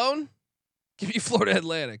that alone, give me Florida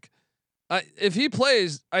Atlantic. If he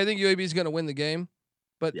plays, I think UAB is going to win the game.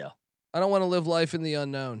 But yeah, I don't want to live life in the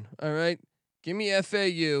unknown. All right, give me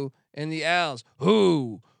FAU and the Owls.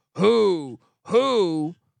 Who are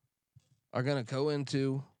going to go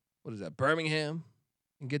into Birmingham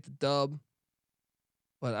and get the dub?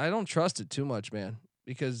 But I don't trust it too much, man,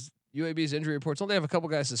 because UAB's injury reports. Don't they have a couple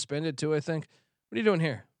guys suspended too? I think. What are you doing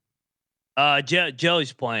here?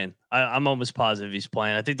 Jelly's playing. I'm almost positive he's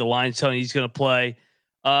playing. I think the line's telling he's going to play.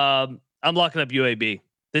 I'm locking up UAB.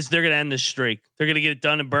 They're going to end this streak. They're going to get it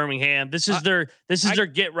done in Birmingham. This is their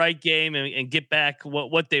get right game and get back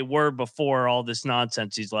what they were before all this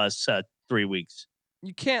nonsense these last 3 weeks.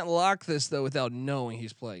 You can't lock this though without knowing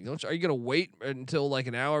he's playing. Are you going to wait until like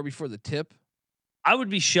an hour before the tip? I would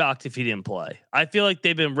be shocked if he didn't play. I feel like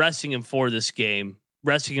they've been resting him for this game,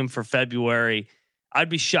 resting him for February. I'd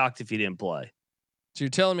be shocked if he didn't play. So you're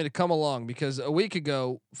telling me to come along because a week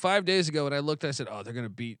ago, 5 days ago, when I looked, I said, "Oh, they're gonna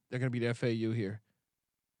beat FAU here."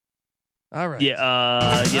 All right.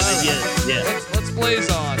 Yeah. Yeah. Let's blaze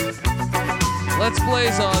on. Let's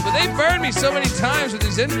blaze on. But they burned me so many times with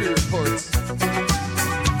these injury reports.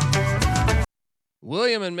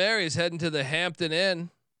 William and Mary is heading to the Hampton Inn.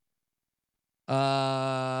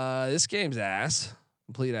 This game's ass.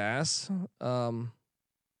 Complete ass.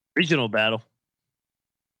 Regional battle.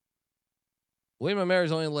 William and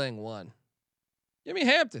Mary's only laying 1. Give me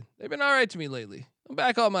Hampton. They've been all right to me lately. I'm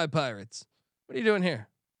back on my Pirates. What are you doing here?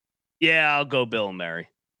 Yeah, I'll go Bill and Mary.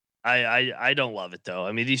 I don't love it though.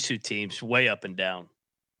 I mean, these two teams way up and down.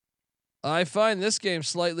 I find this game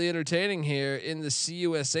slightly entertaining here in the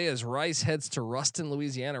CUSA as Rice heads to Ruston,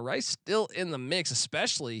 Louisiana. Rice still in the mix,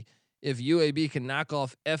 especially if UAB can knock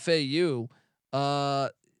off FAU.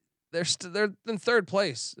 They're in third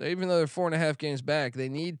place, even though they're 4.5 games back. They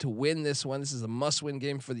need to win this one. This is a must-win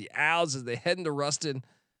game for the Owls as they head into Ruston.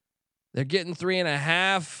 They're getting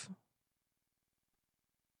 3.5.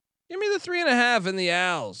 Give me the 3.5 in the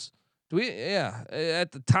Owls.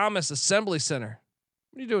 At the Thomas Assembly Center.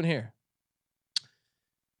 What are you doing here?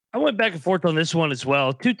 I went back and forth on this one as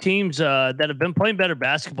well. Two teams that have been playing better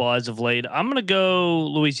basketball as of late. I'm going to go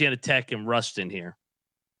Louisiana Tech and Ruston here.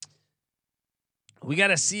 We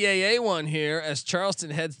got a CAA one here as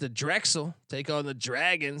Charleston heads to Drexel, take on the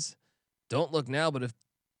Dragons. Don't look now, but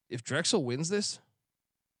if Drexel wins this,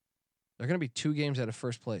 they're going to be 2 games out of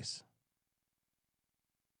first place.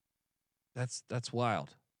 That's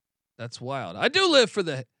wild. That's wild. I do live for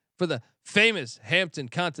the famous Hampton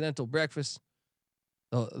Continental Breakfast.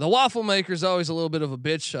 The waffle maker is always a little bit of a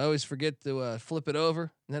bitch. I always forget to flip it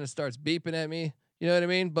over, and then it starts beeping at me. You know what I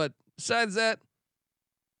mean? But besides that,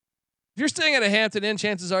 if you're staying at a Hampton Inn,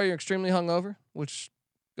 chances are you're extremely hungover, which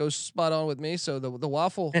goes spot on with me. So the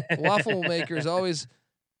waffle maker is always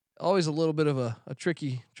a little bit of a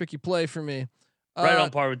tricky play for me. Right on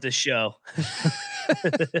par with this show.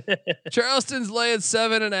 Charleston's laying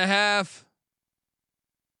 7.5.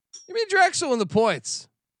 Give me Drexel in the points.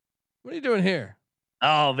 What are you doing here?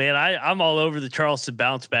 Oh man, I'm all over the Charleston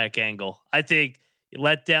bounce back angle. I think you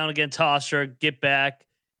let down against Hofstra, get back.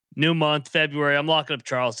 New month, February. I'm locking up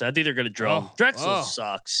Charleston. I think they're going to draw. Drexel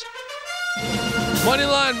sucks.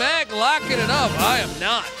 Moneyline Mac locking it up. I am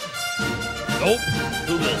not. Nope.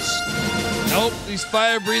 Who is? Nope. These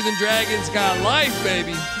fire breathing Dragons got life,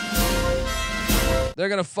 baby. They're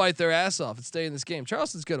going to fight their ass off and stay in this game.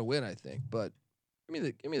 Charleston's going to win, I think, but give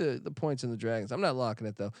me the points in the Dragons. I'm not locking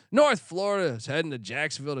it though. North Florida is heading to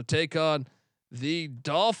Jacksonville to take on the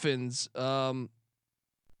Dolphins.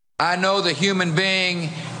 I know the human being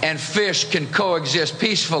and fish can coexist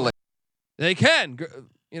peacefully. They can,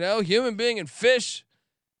 human being and fish.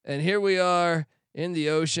 And here we are in the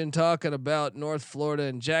ocean talking about North Florida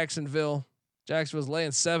and Jacksonville. Jacksonville's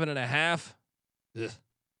laying 7.5. Ugh.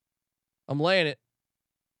 I'm laying it.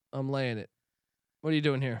 What are you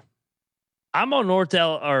doing here? I'm on North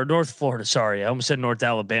Florida. Sorry, I almost said North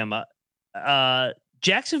Alabama.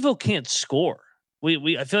 Jacksonville can't score.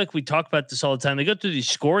 I feel like we talk about this all the time. They go through these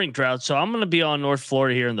scoring droughts, so I'm going to be on North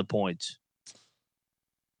Florida here in the points.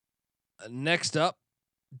 Next up,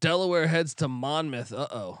 Delaware heads to Monmouth.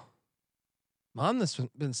 Monmouth's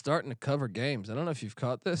been starting to cover games. I don't know if you've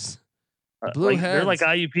caught this. They're like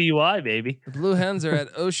IUPUI, baby. The Blue Hens are at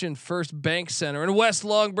Ocean First Bank Center in West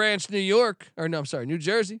Long Branch, New York. New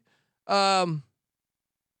Jersey. Give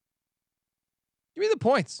me the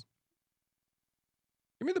points.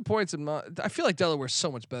 Give me the points. I feel like Delaware's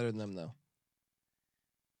so much better than them, though.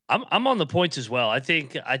 I'm on the points as well. I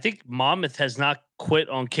think Monmouth has not quit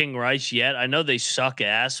on King Rice yet. I know they suck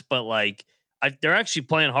ass, but they're actually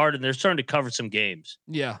playing hard and they're starting to cover some games.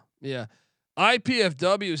 Yeah.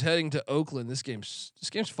 IPFW is heading to Oakland. This game's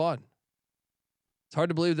fun. It's hard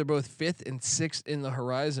to believe they're both 5th and 6th in the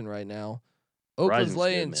Horizon right now. Oakland's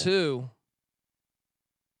laying 2.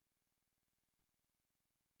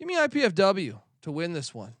 Give me IPFW to win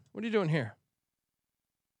this one. What are you doing here?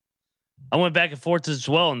 I went back and forth as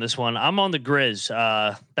well on this one. I'm on the Grizz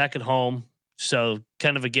back at home. So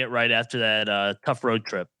kind of a get right after that tough road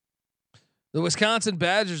trip. The Wisconsin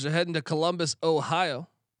Badgers are heading to Columbus, Ohio.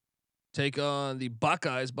 Take on the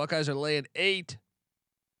Buckeyes. Buckeyes are laying 8.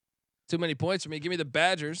 Too many points for me. Give me the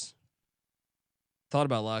Badgers. Thought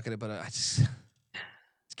about locking it, but I just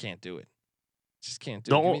can't do it. Just can't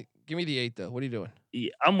do it. Give me the 8 though. What are you doing?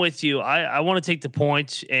 I'm with you. I want to take the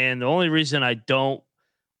points, and the only reason I don't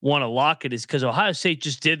want to lock it is because Ohio State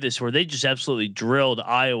just did this where they just absolutely drilled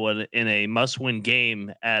Iowa in a must-win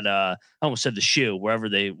game at I almost said the Shoe, whatever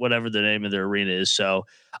the name of their arena is. So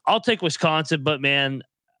I'll take Wisconsin, but man,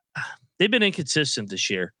 they've been inconsistent this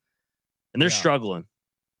year, and they're struggling.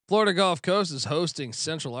 Florida Gulf Coast is hosting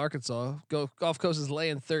Central Arkansas. Gulf Coast is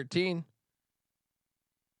laying 13.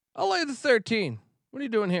 I'll lay the 13. What are you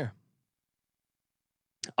doing here?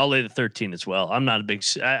 I'll lay the 13 as well. I'm not a big.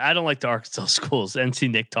 I don't like the Arkansas schools.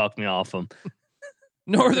 NC Nick talked me off them.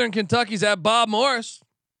 Northern Kentucky's at Bob Morris.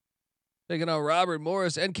 Taking on Robert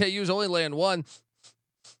Morris. NKU's only laying 1.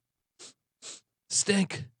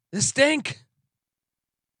 Stink. This stink.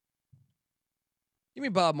 Give me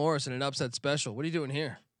Bob Morris in an upset special. What are you doing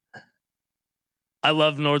here? I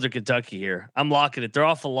love Northern Kentucky here. I'm locking it. They're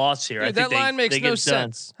off a loss here. Dude, I think that line makes no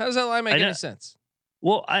sense. How does that line make any sense?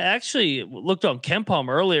 Well, I actually looked on KenPom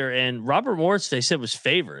earlier, and Robert Morris they said was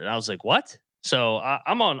favored, and I was like, "What?" So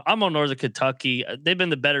I'm on Northern Kentucky. They've been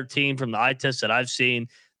the better team from the eye test that I've seen.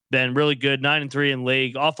 Been really good, 9-3 in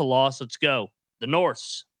league. Off a loss. Let's go. The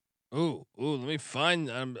Norse. Ooh. Let me find.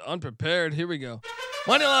 I'm unprepared. Here we go.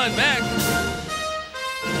 Moneyline Mac.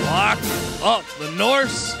 Locked up. The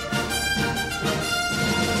Norse.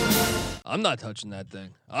 I'm not touching that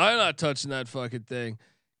thing. I'm not touching that fucking thing.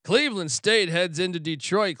 Cleveland State heads into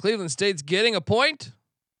Detroit. Cleveland State's getting a point.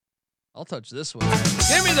 I'll touch this one.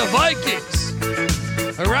 Give me the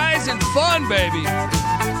Vikings. Horizon fun, baby.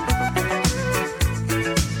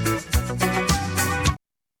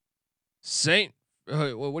 Saint.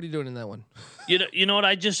 What are you doing in that one? You know what?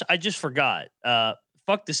 I just forgot.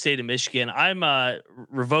 Fuck the state of Michigan. I'm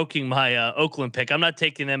revoking my Oakland pick. I'm not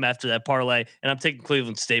taking them after that parlay, and I'm taking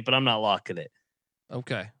Cleveland State, but I'm not locking it.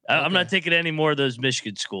 Okay. I'm not taking any more of those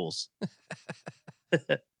Michigan schools.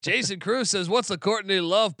 Jason Cruz says, "What's the Courtney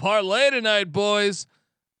Love parlay tonight, boys?"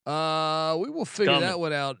 We will figure that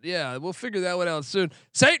one out. Yeah, we'll figure that one out soon.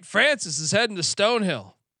 St. Francis is heading to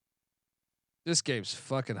Stonehill. This game's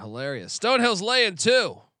fucking hilarious. Stonehill's laying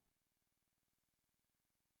 2.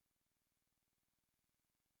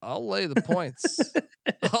 I'll lay the points.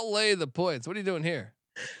 I'll lay the points. What are you doing here?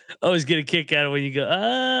 I always get a kick out of when you go,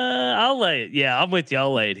 I'll lay it. Yeah, I'm with you.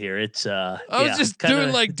 I'll lay it here. It's I was just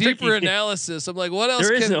doing like deeper analysis. I'm like, what else?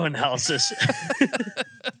 There is no analysis.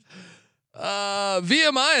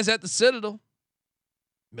 VMI is at the Citadel.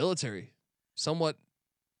 Military. Somewhat,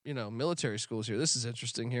 military schools here. This is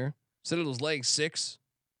interesting here. Citadel's laying 6.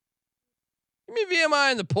 Give me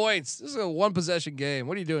VMI in the points. This is a 1 possession game.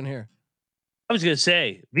 What are you doing here? I was gonna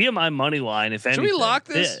say VMI money line. If anything, should we lock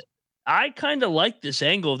this? I kind of like this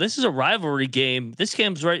angle. This is a rivalry game. This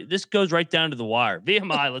goes right down to the wire.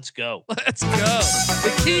 VMI, let's go. Let's go.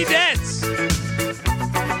 The key debts.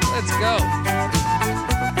 Let's go.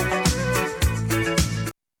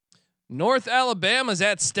 North Alabama's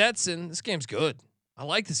at Stetson. This game's good. I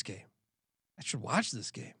like this game. I should watch this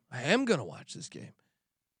game. I am gonna watch this game.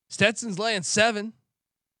 Stetson's laying 7.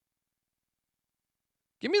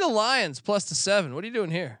 Give me the Lions plus the 7. What are you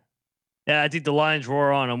doing here? Yeah, I think the Lions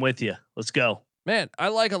roar on. I'm with you. Let's go. Man, I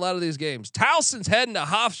like a lot of these games. Towson's heading to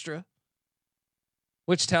Hofstra.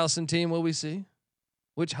 Which Towson team will we see?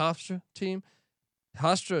 Which Hofstra team?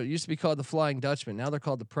 Hofstra used to be called the Flying Dutchman. Now they're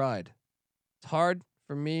called the Pride. It's hard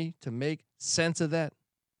for me to make sense of that.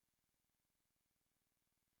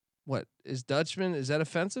 What is Dutchman? Is that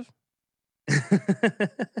offensive? What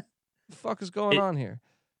the fuck is going on here?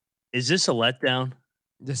 Is this a letdown?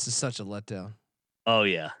 This is such a letdown. Oh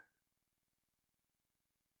yeah.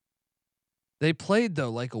 They played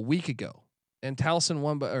though like a week ago, and Towson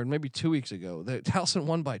won or maybe 2 weeks ago. Towson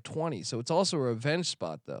won by 20, so it's also a revenge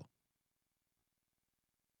spot though.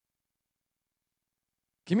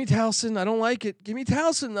 Give me Towson. I don't like it. Give me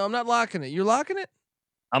Towson though. I'm not locking it. You're locking it?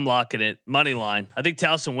 I'm locking it. Money line. I think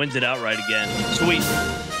Towson wins it outright again. Sweet.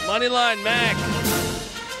 Money line, Mac.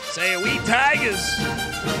 Say we Tigers.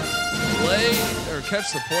 Play or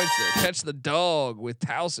catch the points there. Catch the dog with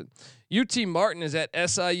Towson. UT Martin is at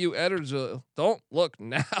SIU Edwardsville. Don't look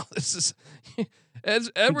now. This is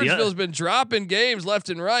Edwardsville's been dropping games left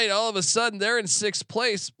and right. All of a sudden they're in 6th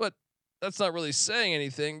place, but that's not really saying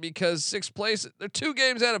anything because 6th place, they're 2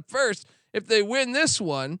 games out of first. If they win this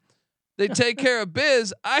one, they take care of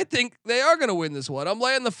biz. I think they are going to win this one. I'm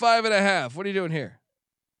laying the 5.5. What are you doing here?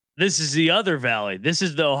 This is the other valley. This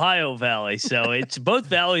is the Ohio Valley. So it's both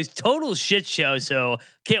valleys, total shit show. So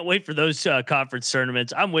can't wait for those conference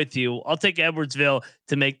tournaments. I'm with you. I'll take Edwardsville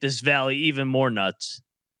to make this valley even more nuts.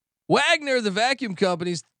 Wagner, the vacuum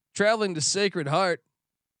company's traveling to Sacred Heart.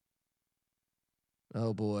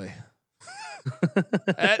 Oh boy.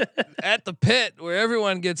 at the pit where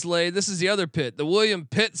everyone gets laid. This is the other pit, the William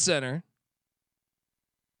Pitt Center.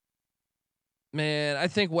 Man, I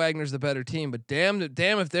think Wagner's the better team, but damn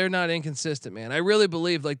if they're not inconsistent, man. I really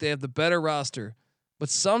believe like they have the better roster, but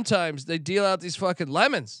sometimes they deal out these fucking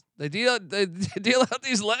lemons. They deal out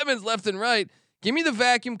these lemons left and right. Give me the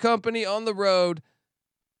vacuum company on the road.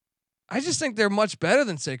 I just think they're much better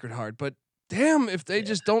than Sacred Heart, but damn if they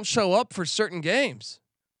just don't show up for certain games.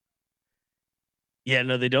 Yeah,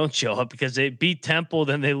 no, they don't show up because they beat Temple,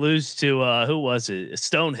 then they lose to who was it?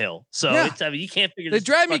 Stonehill. So Yeah. it's, I mean, you can't figure. They this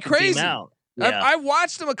drive me fucking team crazy. out. Yeah. I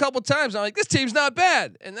watched them a couple times. I'm like, this team's not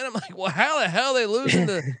bad, and then I'm like, well, how the hell are they losing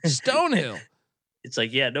to Stonehill? It's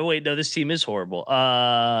like, yeah, no, wait, no, this team is horrible.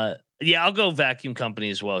 Yeah, I'll go vacuum company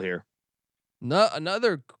as well here. No,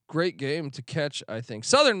 another great game to catch. I think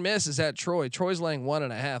Southern Miss is at Troy. Troy's laying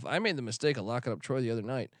 1.5. I made the mistake of locking up Troy the other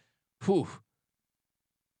night. Whew.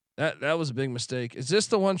 That was a big mistake. Is this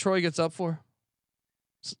the one Troy gets up for?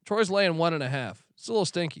 Troy's laying 1.5. It's a little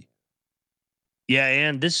stinky. Yeah,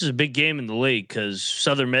 and this is a big game in the league because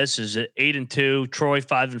Southern Miss is at 8-2, Troy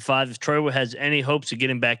 5-5. If Troy has any hopes of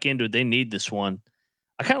getting back into it, they need this one.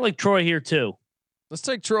 I kind of like Troy here too. Let's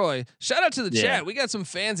take Troy. Shout out to the chat. We got some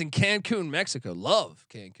fans in Cancun, Mexico. Love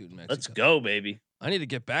Cancun, Mexico. Let's go, baby. I need to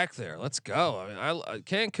get back there. Let's go. I mean,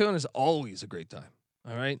 Cancun is always a great time.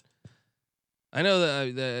 All right. I know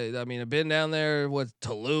that. I mean, I've been down there with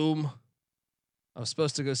Tulum. I was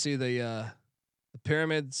supposed to go see the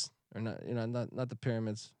pyramids, or not. You know, not the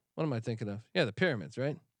pyramids. What am I thinking of? Yeah, the pyramids,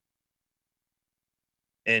 right?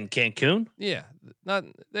 In Cancun? Yeah, not.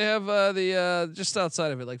 They have just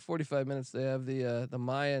outside of it, like 45 minutes. They have the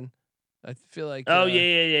Mayan. I feel like. Oh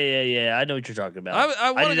yeah. I know what you're talking about.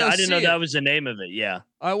 I didn't know that was the name of it. Yeah.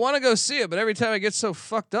 I want to go see it, but every time I get so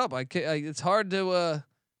fucked up, I can't. It's hard to.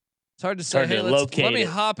 It's hard to say. Hey, let me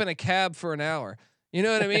hop in a cab for an hour. You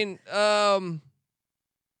know what I mean?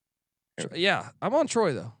 Yeah, I'm on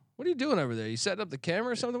Troy though. What are you doing over there? You setting up the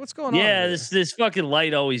camera or something? What's going on? Yeah, this fucking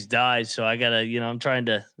light always dies, so I gotta, I'm trying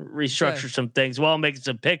to restructure some things while I'm making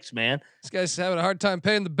some picks, man. This guy's having a hard time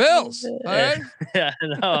paying the bills. All right. Yeah,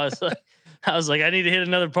 no, I was like, I need to hit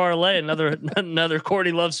another parlay, another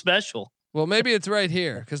Cordy Love special. Well, maybe it's right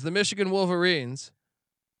here because the Michigan Wolverines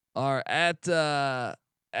are at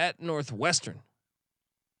Northwestern.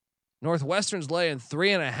 Northwestern's laying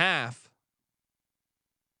 3.5.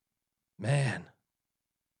 Man.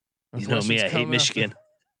 You know me, I hate Michigan.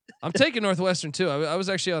 I'm taking Northwestern too. I was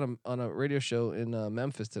actually on a radio show in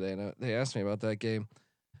Memphis today, and they asked me about that game.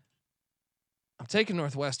 I'm taking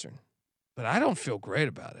Northwestern, but I don't feel great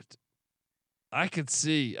about it. I could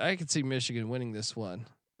see Michigan winning this one,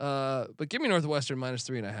 but give me Northwestern minus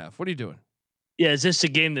 3.5. What are you doing? Yeah, is this a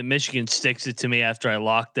game that Michigan sticks it to me after I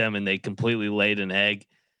locked them and they completely laid an egg?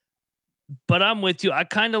 But I'm with you. I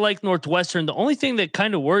kind of like Northwestern. The only thing that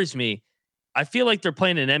kind of worries me, I feel like they're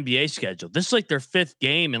playing an NBA schedule. This is like their 5th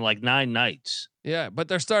game in like 9 nights. Yeah, but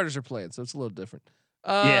their starters are playing, so it's a little different.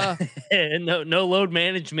 Yeah, no load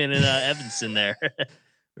management in Evanston there.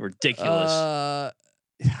 Ridiculous.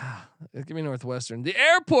 Yeah, give me Northwestern. The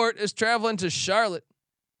airport is traveling to Charlotte.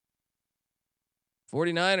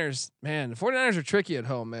 49ers, man. The 49ers are tricky at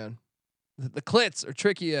home, man. The Clits are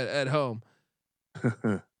tricky at home.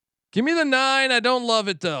 Give me the 9. I don't love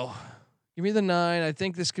it though. Give me the 9. I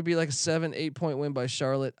think this could be like a 7-8 point win by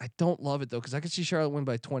Charlotte. I don't love it though because I could see Charlotte win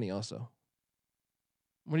by 20 also.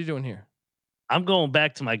 What are you doing here? I'm going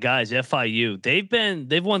back to my guys, FIU.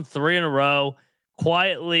 They've won 3 in a row,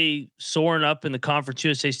 quietly soaring up in the Conference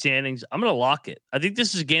USA standings. I'm going to lock it. I think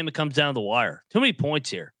this is a game that comes down to the wire. Too many points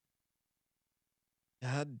here.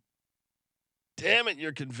 God damn it.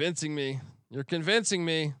 You're convincing me.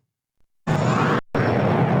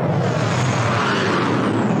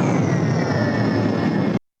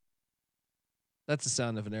 That's the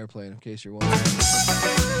sound of an airplane, in case you're wondering.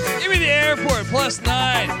 Give me the airport plus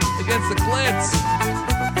 9 against the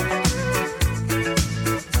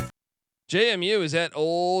Clits. JMU is at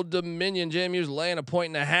Old Dominion. JMU's laying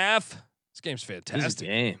 1.5. This game's fantastic. This is a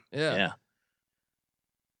game. Yeah.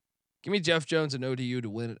 Give me Jeff Jones and ODU to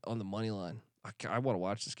win it on the money line. I want to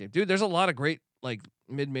watch this game, dude. There's a lot of great like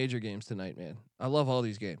mid-major games tonight, man. I love all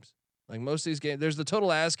these games. Like most of these games, there's the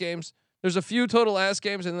total ass games. There's a few total ass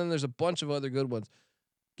games, and then there's a bunch of other good ones.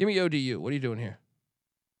 Give me ODU. What are you doing here?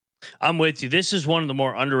 I'm with you. This is one of the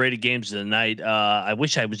more underrated games of the night. I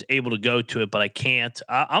wish I was able to go to it, but I can't.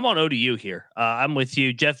 I'm on ODU here. I'm with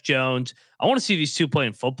you, Jeff Jones. I want to see these two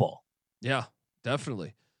playing football. Yeah,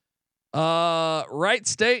 definitely. Wright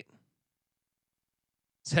State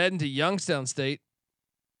is heading to Youngstown State.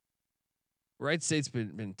 Wright State's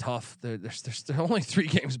been tough. They're only 3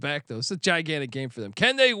 games back though. It's a gigantic game for them.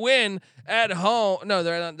 Can they win at home? No,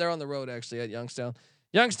 they're on the road actually at Youngstown.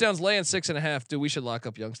 Youngstown's laying 6.5. Dude, we should lock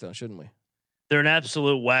up Youngstown, shouldn't we? They're an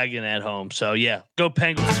absolute wagon at home. So yeah, go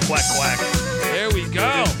Penguins! Quack quack. There we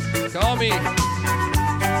go. Call me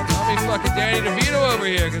fucking Danny DeVito over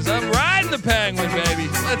here because I'm riding the Penguin, baby.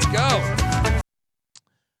 Let's go.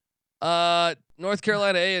 North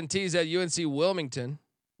Carolina A&T's at UNC Wilmington.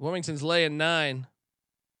 Wilmington's laying 9.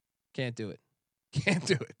 Can't do it. Can't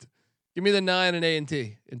do it. Give me the 9 and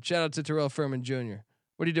A&T. And shout out to Terrell Furman Jr.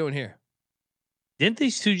 What are you doing here? Didn't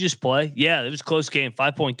these two just play? Yeah, it was a close game,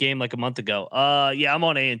 5-point game like a month ago. Yeah, I'm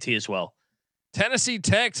on A&T as well. Tennessee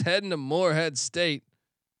Tech's heading to Morehead State.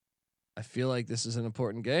 I feel like this is an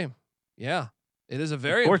important game. Yeah, it is a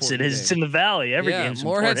very important game. Of course it is. It's in the Valley. Every game's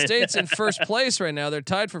Morehead important. State's in first place right now. They're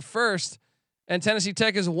tied for first, and Tennessee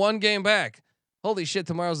Tech is 1 game back. Holy shit!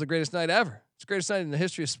 Tomorrow's the greatest night ever. It's the greatest night in the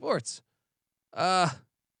history of sports. I'm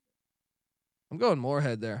going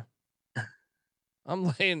Morehead there.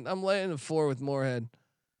 I'm laying the 4 with Morehead.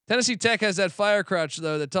 Tennessee Tech has that fire crouch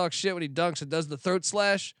though that talks shit when he dunks and does the throat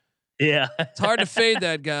slash. Yeah, it's hard to fade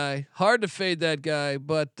that guy.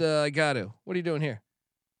 But I got to. What are you doing here?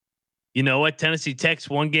 You know what? Tennessee Tech's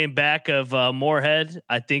 1 game back of Morehead.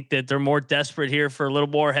 I think that they're more desperate here for a little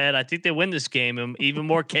Morehead. I think they win this game and even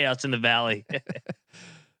more chaos in the Valley.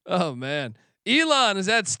 Oh man, Elon is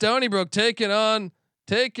at Stony Brook taking on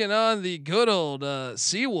the good old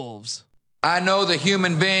Seawolves. I know the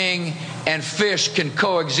human being and fish can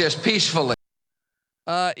coexist peacefully.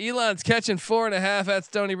 Elon's catching 4.5 at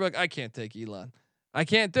Stony Brook. I can't take Elon. I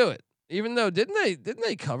can't do it. Even though didn't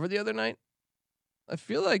they cover the other night? I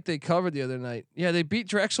feel like they covered the other night. Yeah, they beat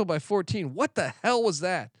Drexel by 14. What the hell was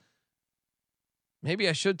that? Maybe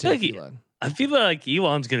I should take Elon. I feel like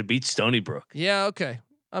Elon's gonna beat Stony Brook. Yeah, okay.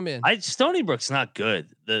 I'm in. Stony Brook's not good.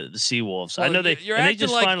 The Seawolves. Well, I know you're acting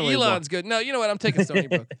just like Elon's good. No, you know what? I'm taking Stony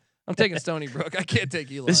Brook. I'm taking Stony Brook. I can't take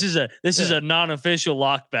Elon. This is a non-official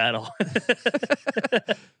lock battle.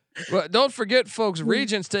 Well, don't forget, folks.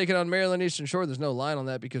 Regent's taking on Maryland Eastern Shore. There's no line on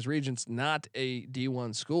that because Regent's not a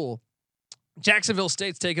D1 school. Jacksonville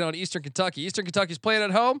State's taking on Eastern Kentucky. Eastern Kentucky's playing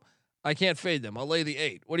at home. I can't fade them. I'll lay the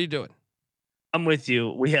 8. What are you doing? I'm with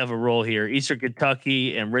you. We have a roll here. Eastern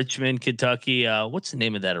Kentucky and Richmond, Kentucky. What's the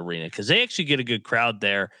name of that arena? Because they actually get a good crowd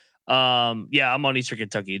there. Yeah, I'm on Eastern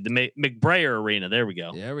Kentucky. The McBrayer Arena. There we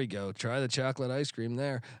go. There we go. Try the chocolate ice cream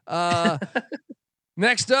there.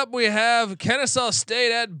 Next up, we have Kennesaw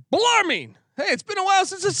State at Bellarmine. Hey, it's been a while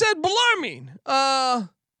since I said Bellarmine.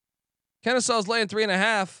 Kennesaw's laying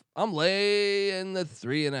 3.5. I'm laying the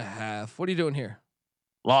 3.5. What are you doing here?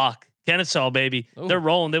 Lock. Kennesaw, baby. Ooh. They're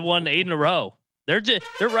rolling. They've won 8 in a row. They're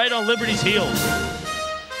right on Liberty's heels.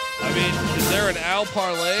 I mean, is there an Al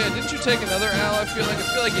parlay? Didn't you take another Al? I feel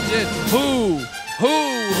like you did.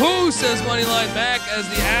 Who says Moneyline Mac as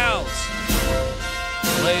the Owls?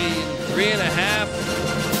 Laying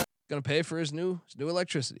 3.5. Gonna pay for his new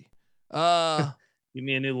electricity. Give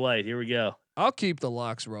me a new light. Here we go. I'll keep the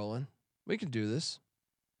locks rolling. We can do this.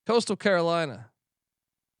 Coastal Carolina.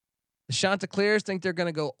 The Chanticleers think they're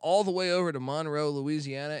gonna go all the way over to Monroe,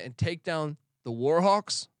 Louisiana, and take down the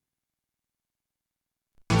Warhawks.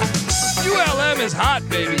 ULM is hot,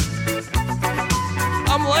 baby.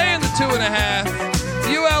 I'm laying the 2.5.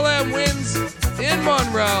 ULM wins in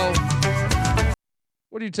Monroe.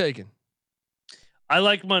 What are you taking? I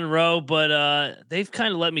like Monroe, but they've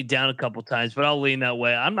kind of let me down a couple times, but I'll lean that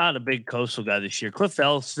way. I'm not a big Coastal guy this year. Cliff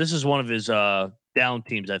Ellis, this is one of his down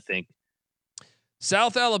teams, I think.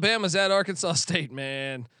 South Alabama's at Arkansas State,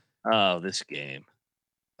 man. Oh, this game.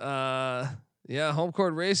 Yeah, home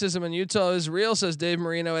court racism in Utah is real, says Dave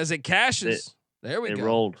Marino as it cashes. There we go.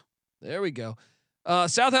 Rolled. There we go.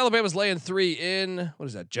 South Alabama's laying 3 in, what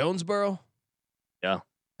is that, Jonesboro? Yeah.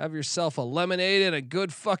 Have yourself a lemonade and a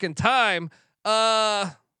good fucking time.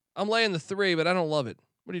 I'm laying the 3, but I don't love it.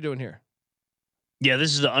 What are you doing here? Yeah,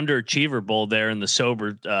 this is the underachiever bowl there in the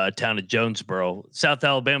sober town of Jonesboro. South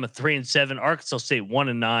Alabama 3-7, Arkansas State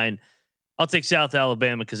 1-9. I'll take South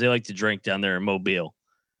Alabama because they like to drink down there in Mobile.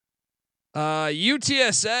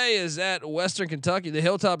 UTSA is at Western Kentucky. The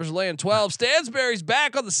Hilltoppers laying 12. Stansbury's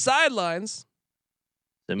back on the sidelines.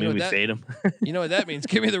 Does that mean we fade them? You know what that means?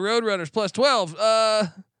 Give me the Roadrunners plus 12.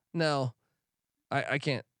 No, I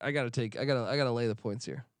can't. I gotta lay the points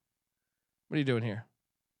here. What are you doing here?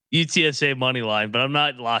 UTSA money line, but I'm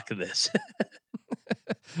not locking this.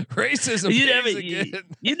 Racism.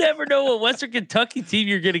 You never know what Western Kentucky team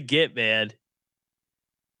you're gonna get, man.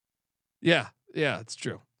 Yeah, it's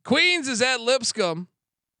true. Queens is at Lipscomb.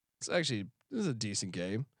 This is a decent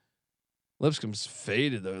game. Lipscomb's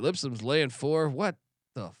faded though. Lipscomb's laying 4. What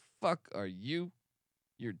the fuck are you?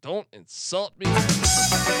 You don't insult me.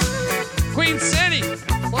 Queen City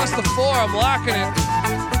plus the 4. I'm locking it.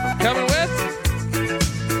 Coming with.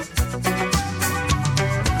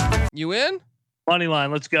 You in? Money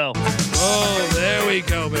line. Let's go. Oh, there we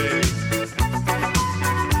go, baby.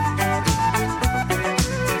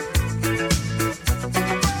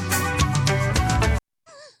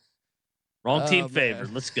 Wrong team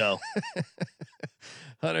favored. Let's go.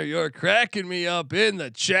 Hunter, you're cracking me up in the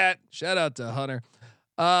chat. Shout out to Hunter.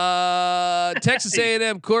 Texas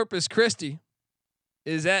A&M Corpus Christi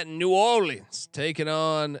is at New Orleans, taking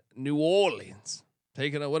on New Orleans.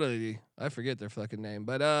 Taking on, what are they? I forget their fucking name,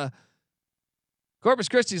 but Corpus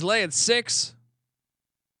Christi's laying 6.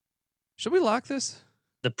 Should we lock this?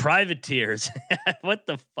 The Privateers. What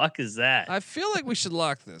the fuck is that? I feel like we should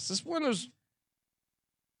lock this. This is one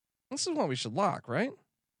we should lock, right?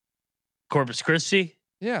 Corpus Christi?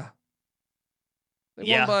 Yeah.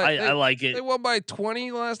 I like it. They won by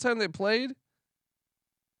 20 last time they played.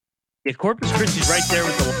 Yeah, Corpus Christi's right there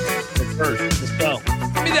with the first. Let's go.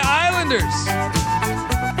 I mean, the Islanders.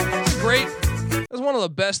 That's one of the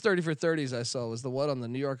best 30 for 30s I saw was the one on the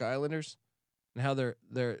New York Islanders and how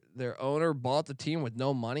their owner bought the team with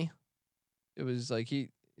no money. It was like a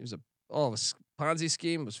Ponzi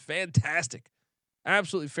scheme. It was fantastic.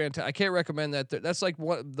 Absolutely fantastic. I can't recommend that. That's like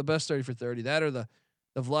one the best 30 for 30. That or the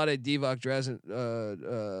Vlade Divac Drazen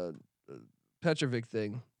Petrovic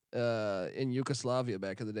thing in Yugoslavia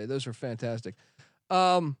back in the day. Those were fantastic.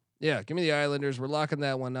 Yeah, give me the Islanders. We're locking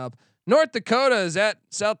that one up. North Dakota is at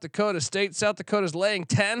South Dakota State. South Dakota's laying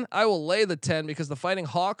 10. I will lay the 10 because the Fighting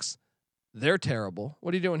Hawks, they're terrible.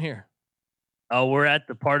 What are you doing here? Oh, we're at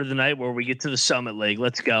the part of the night where we get to the Summit League.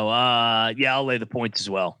 Let's go. Yeah, I'll lay the points as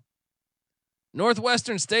well.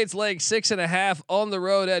 Northwestern State's laying 6.5 on the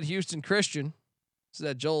road at Houston Christian. This is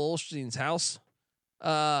at Joel Olstein's house.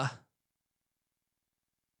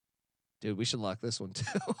 Dude, we should lock this one too.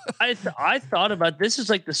 I thought about this is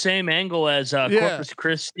like the same angle as Corpus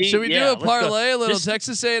Christi. Should we do a parlay, a little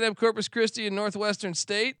Texas A&M, Corpus Christi, and Northwestern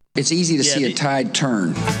State? It's easy to see a tide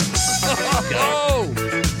turn. Oh,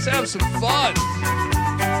 let's have some fun.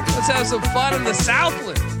 Let's have some fun in the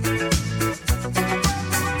Southland.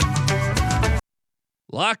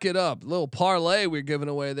 Lock it up. A little parlay we're giving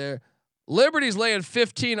away there. Liberty's laying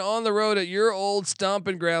 15 on the road at your old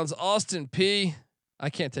stomping grounds, Austin P. I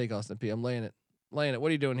can't take Austin P. I'm laying it. What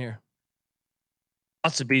are you doing here?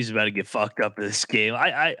 Austin P is about to get fucked up in this game.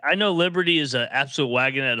 I know Liberty is an absolute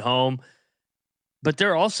wagon at home, but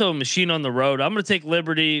they're also a machine on the road. I'm going to take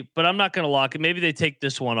Liberty, but I'm not going to lock it. Maybe they take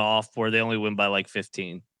this one off where they only win by like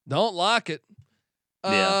 15. Don't lock it.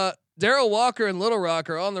 Yeah. Darrell Walker and Little Rock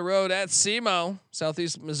are on the road at SEMO,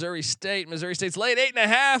 Southeast Missouri State. Missouri State's late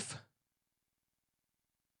 8.5.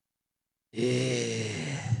 Yeah.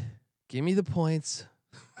 Give me the points.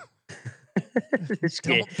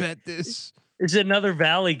 Don't bet this. It's another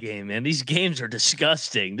Valley game, man. These games are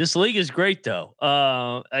disgusting. This league is great though.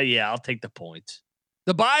 Yeah, I'll take the points.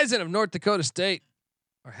 The Bison of North Dakota State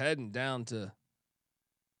are heading down to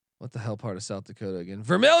what the hell part of South Dakota again?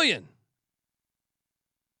 Vermilion.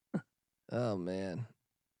 Oh man.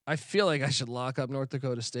 I feel like I should lock up North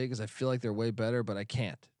Dakota State because I feel like they're way better, but I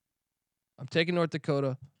can't. I'm taking North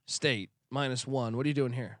Dakota State -1. What are you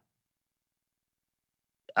doing here?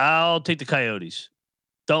 I'll take the Coyotes.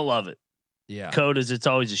 Don't love it. Yeah. Codas, it's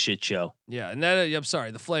always a shit show. Yeah. And that, I'm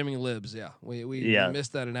sorry, the Flaming Libs. Yeah. We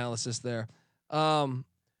missed that analysis there. We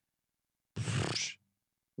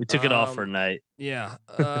took it off for a night. Yeah.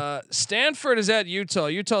 Stanford is at Utah.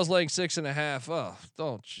 Utah's laying 6.5. Oh,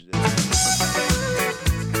 don't.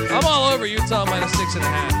 I'm all over Utah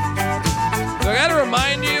 -6.5. So I got to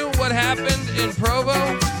remind you what happened in Provo,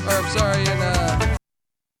 or I'm sorry, in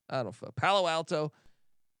Palo Alto.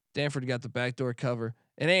 Stanford got the backdoor cover.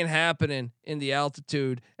 It ain't happening in the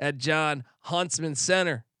altitude at John Huntsman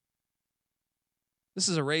Center. This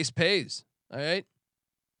is a race pays. All right.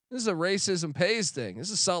 This is a racism pays thing. This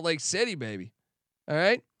is Salt Lake City, baby. All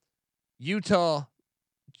right. Utah,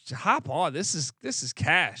 hop on. This is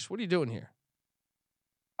cash. What are you doing here?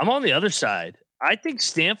 I'm on the other side. I think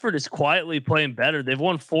Stanford is quietly playing better. They've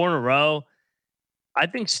won 4 in a row. I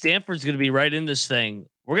think Stanford's going to be right in this thing.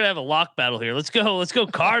 We're going to have a lock battle here. Let's go. Let's go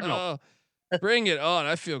Cardinal. Bring it on.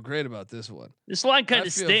 I feel great about this one. This line kind I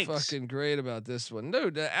of feel stinks. fucking great about this one.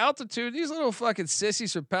 Dude, the altitude, these little fucking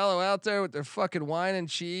sissies from Palo out there with their fucking wine and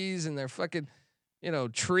cheese and their fucking,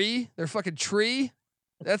 tree. Their fucking tree.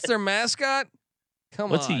 That's their mascot. Come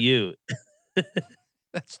What's on. a Ute? Isn't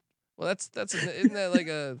that like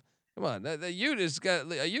a, come on. The Ute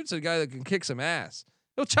a Ute's a guy that can kick some ass.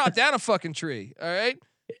 He'll chop down a fucking tree. All right.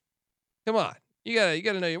 Come on. You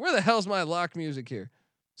gotta know where the hell's my lock music here?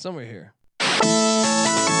 Somewhere here.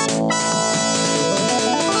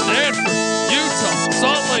 Stanford, Utah,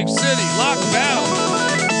 Salt Lake City, lockdown.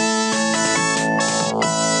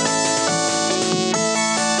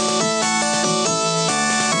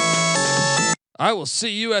 I will see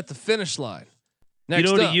you at the finish line. Next you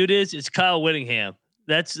know what up. a Ute is? It's Kyle Whittingham.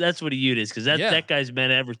 That's what a Ute is because that guy's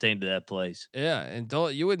meant everything to that place. Yeah, and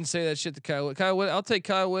you wouldn't say that shit to Kyle. I'll take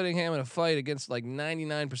Kyle Whittingham in a fight against like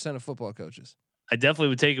 99% of football coaches. I definitely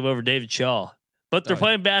would take him over David Shaw. But they're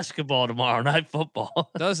playing basketball tomorrow, not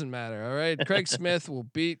football. Doesn't matter. All right. Craig Smith will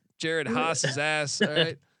beat Jared Haas's ass. All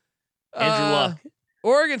right. Andrew Luck.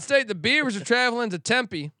 Oregon State, the Beavers are traveling to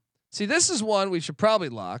Tempe. See, this is one we should probably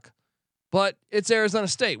lock, but it's Arizona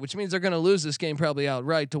State, which means they're going to lose this game probably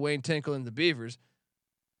outright to Wayne Tinkle and the Beavers.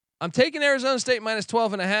 I'm taking Arizona State minus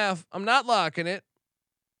 12.5. I'm not locking it.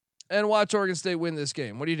 And watch Oregon State win this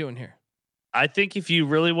game. What are you doing here? I think if you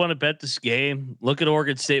really want to bet this game, look at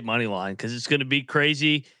Oregon State money line because it's going to be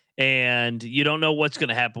crazy, and you don't know what's going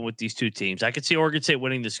to happen with these two teams. I could see Oregon State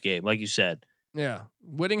winning this game, like you said. Yeah,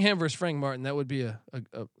 Whittingham versus Frank Martin. That would be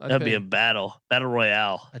that'd be a battle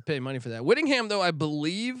royale. I'd pay money for that. Whittingham, though, I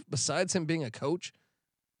believe, besides him being a coach,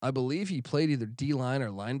 I believe he played either D line or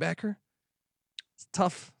linebacker. It's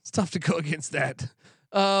tough. It's tough to go against that.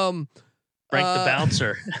 Frank the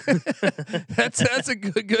bouncer. that's a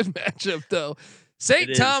good matchup though.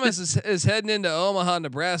 St. Thomas is heading into Omaha,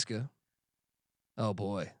 Nebraska. Oh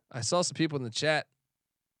boy, I saw some people in the chat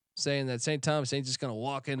saying that St. Thomas ain't just gonna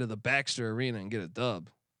walk into the Baxter Arena and get a dub.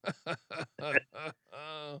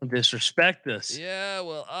 Disrespect us. Yeah,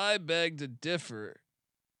 well, I beg to differ.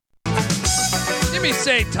 Give me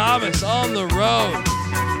St. Thomas on the road.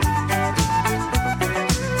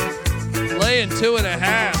 Laying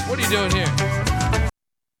 2.5. What are you doing here?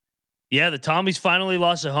 Yeah, the Tommies finally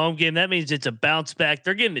lost a home game. That means it's a bounce back.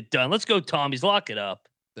 They're getting it done. Let's go, Tommies. Lock it up.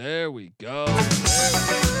 There we go.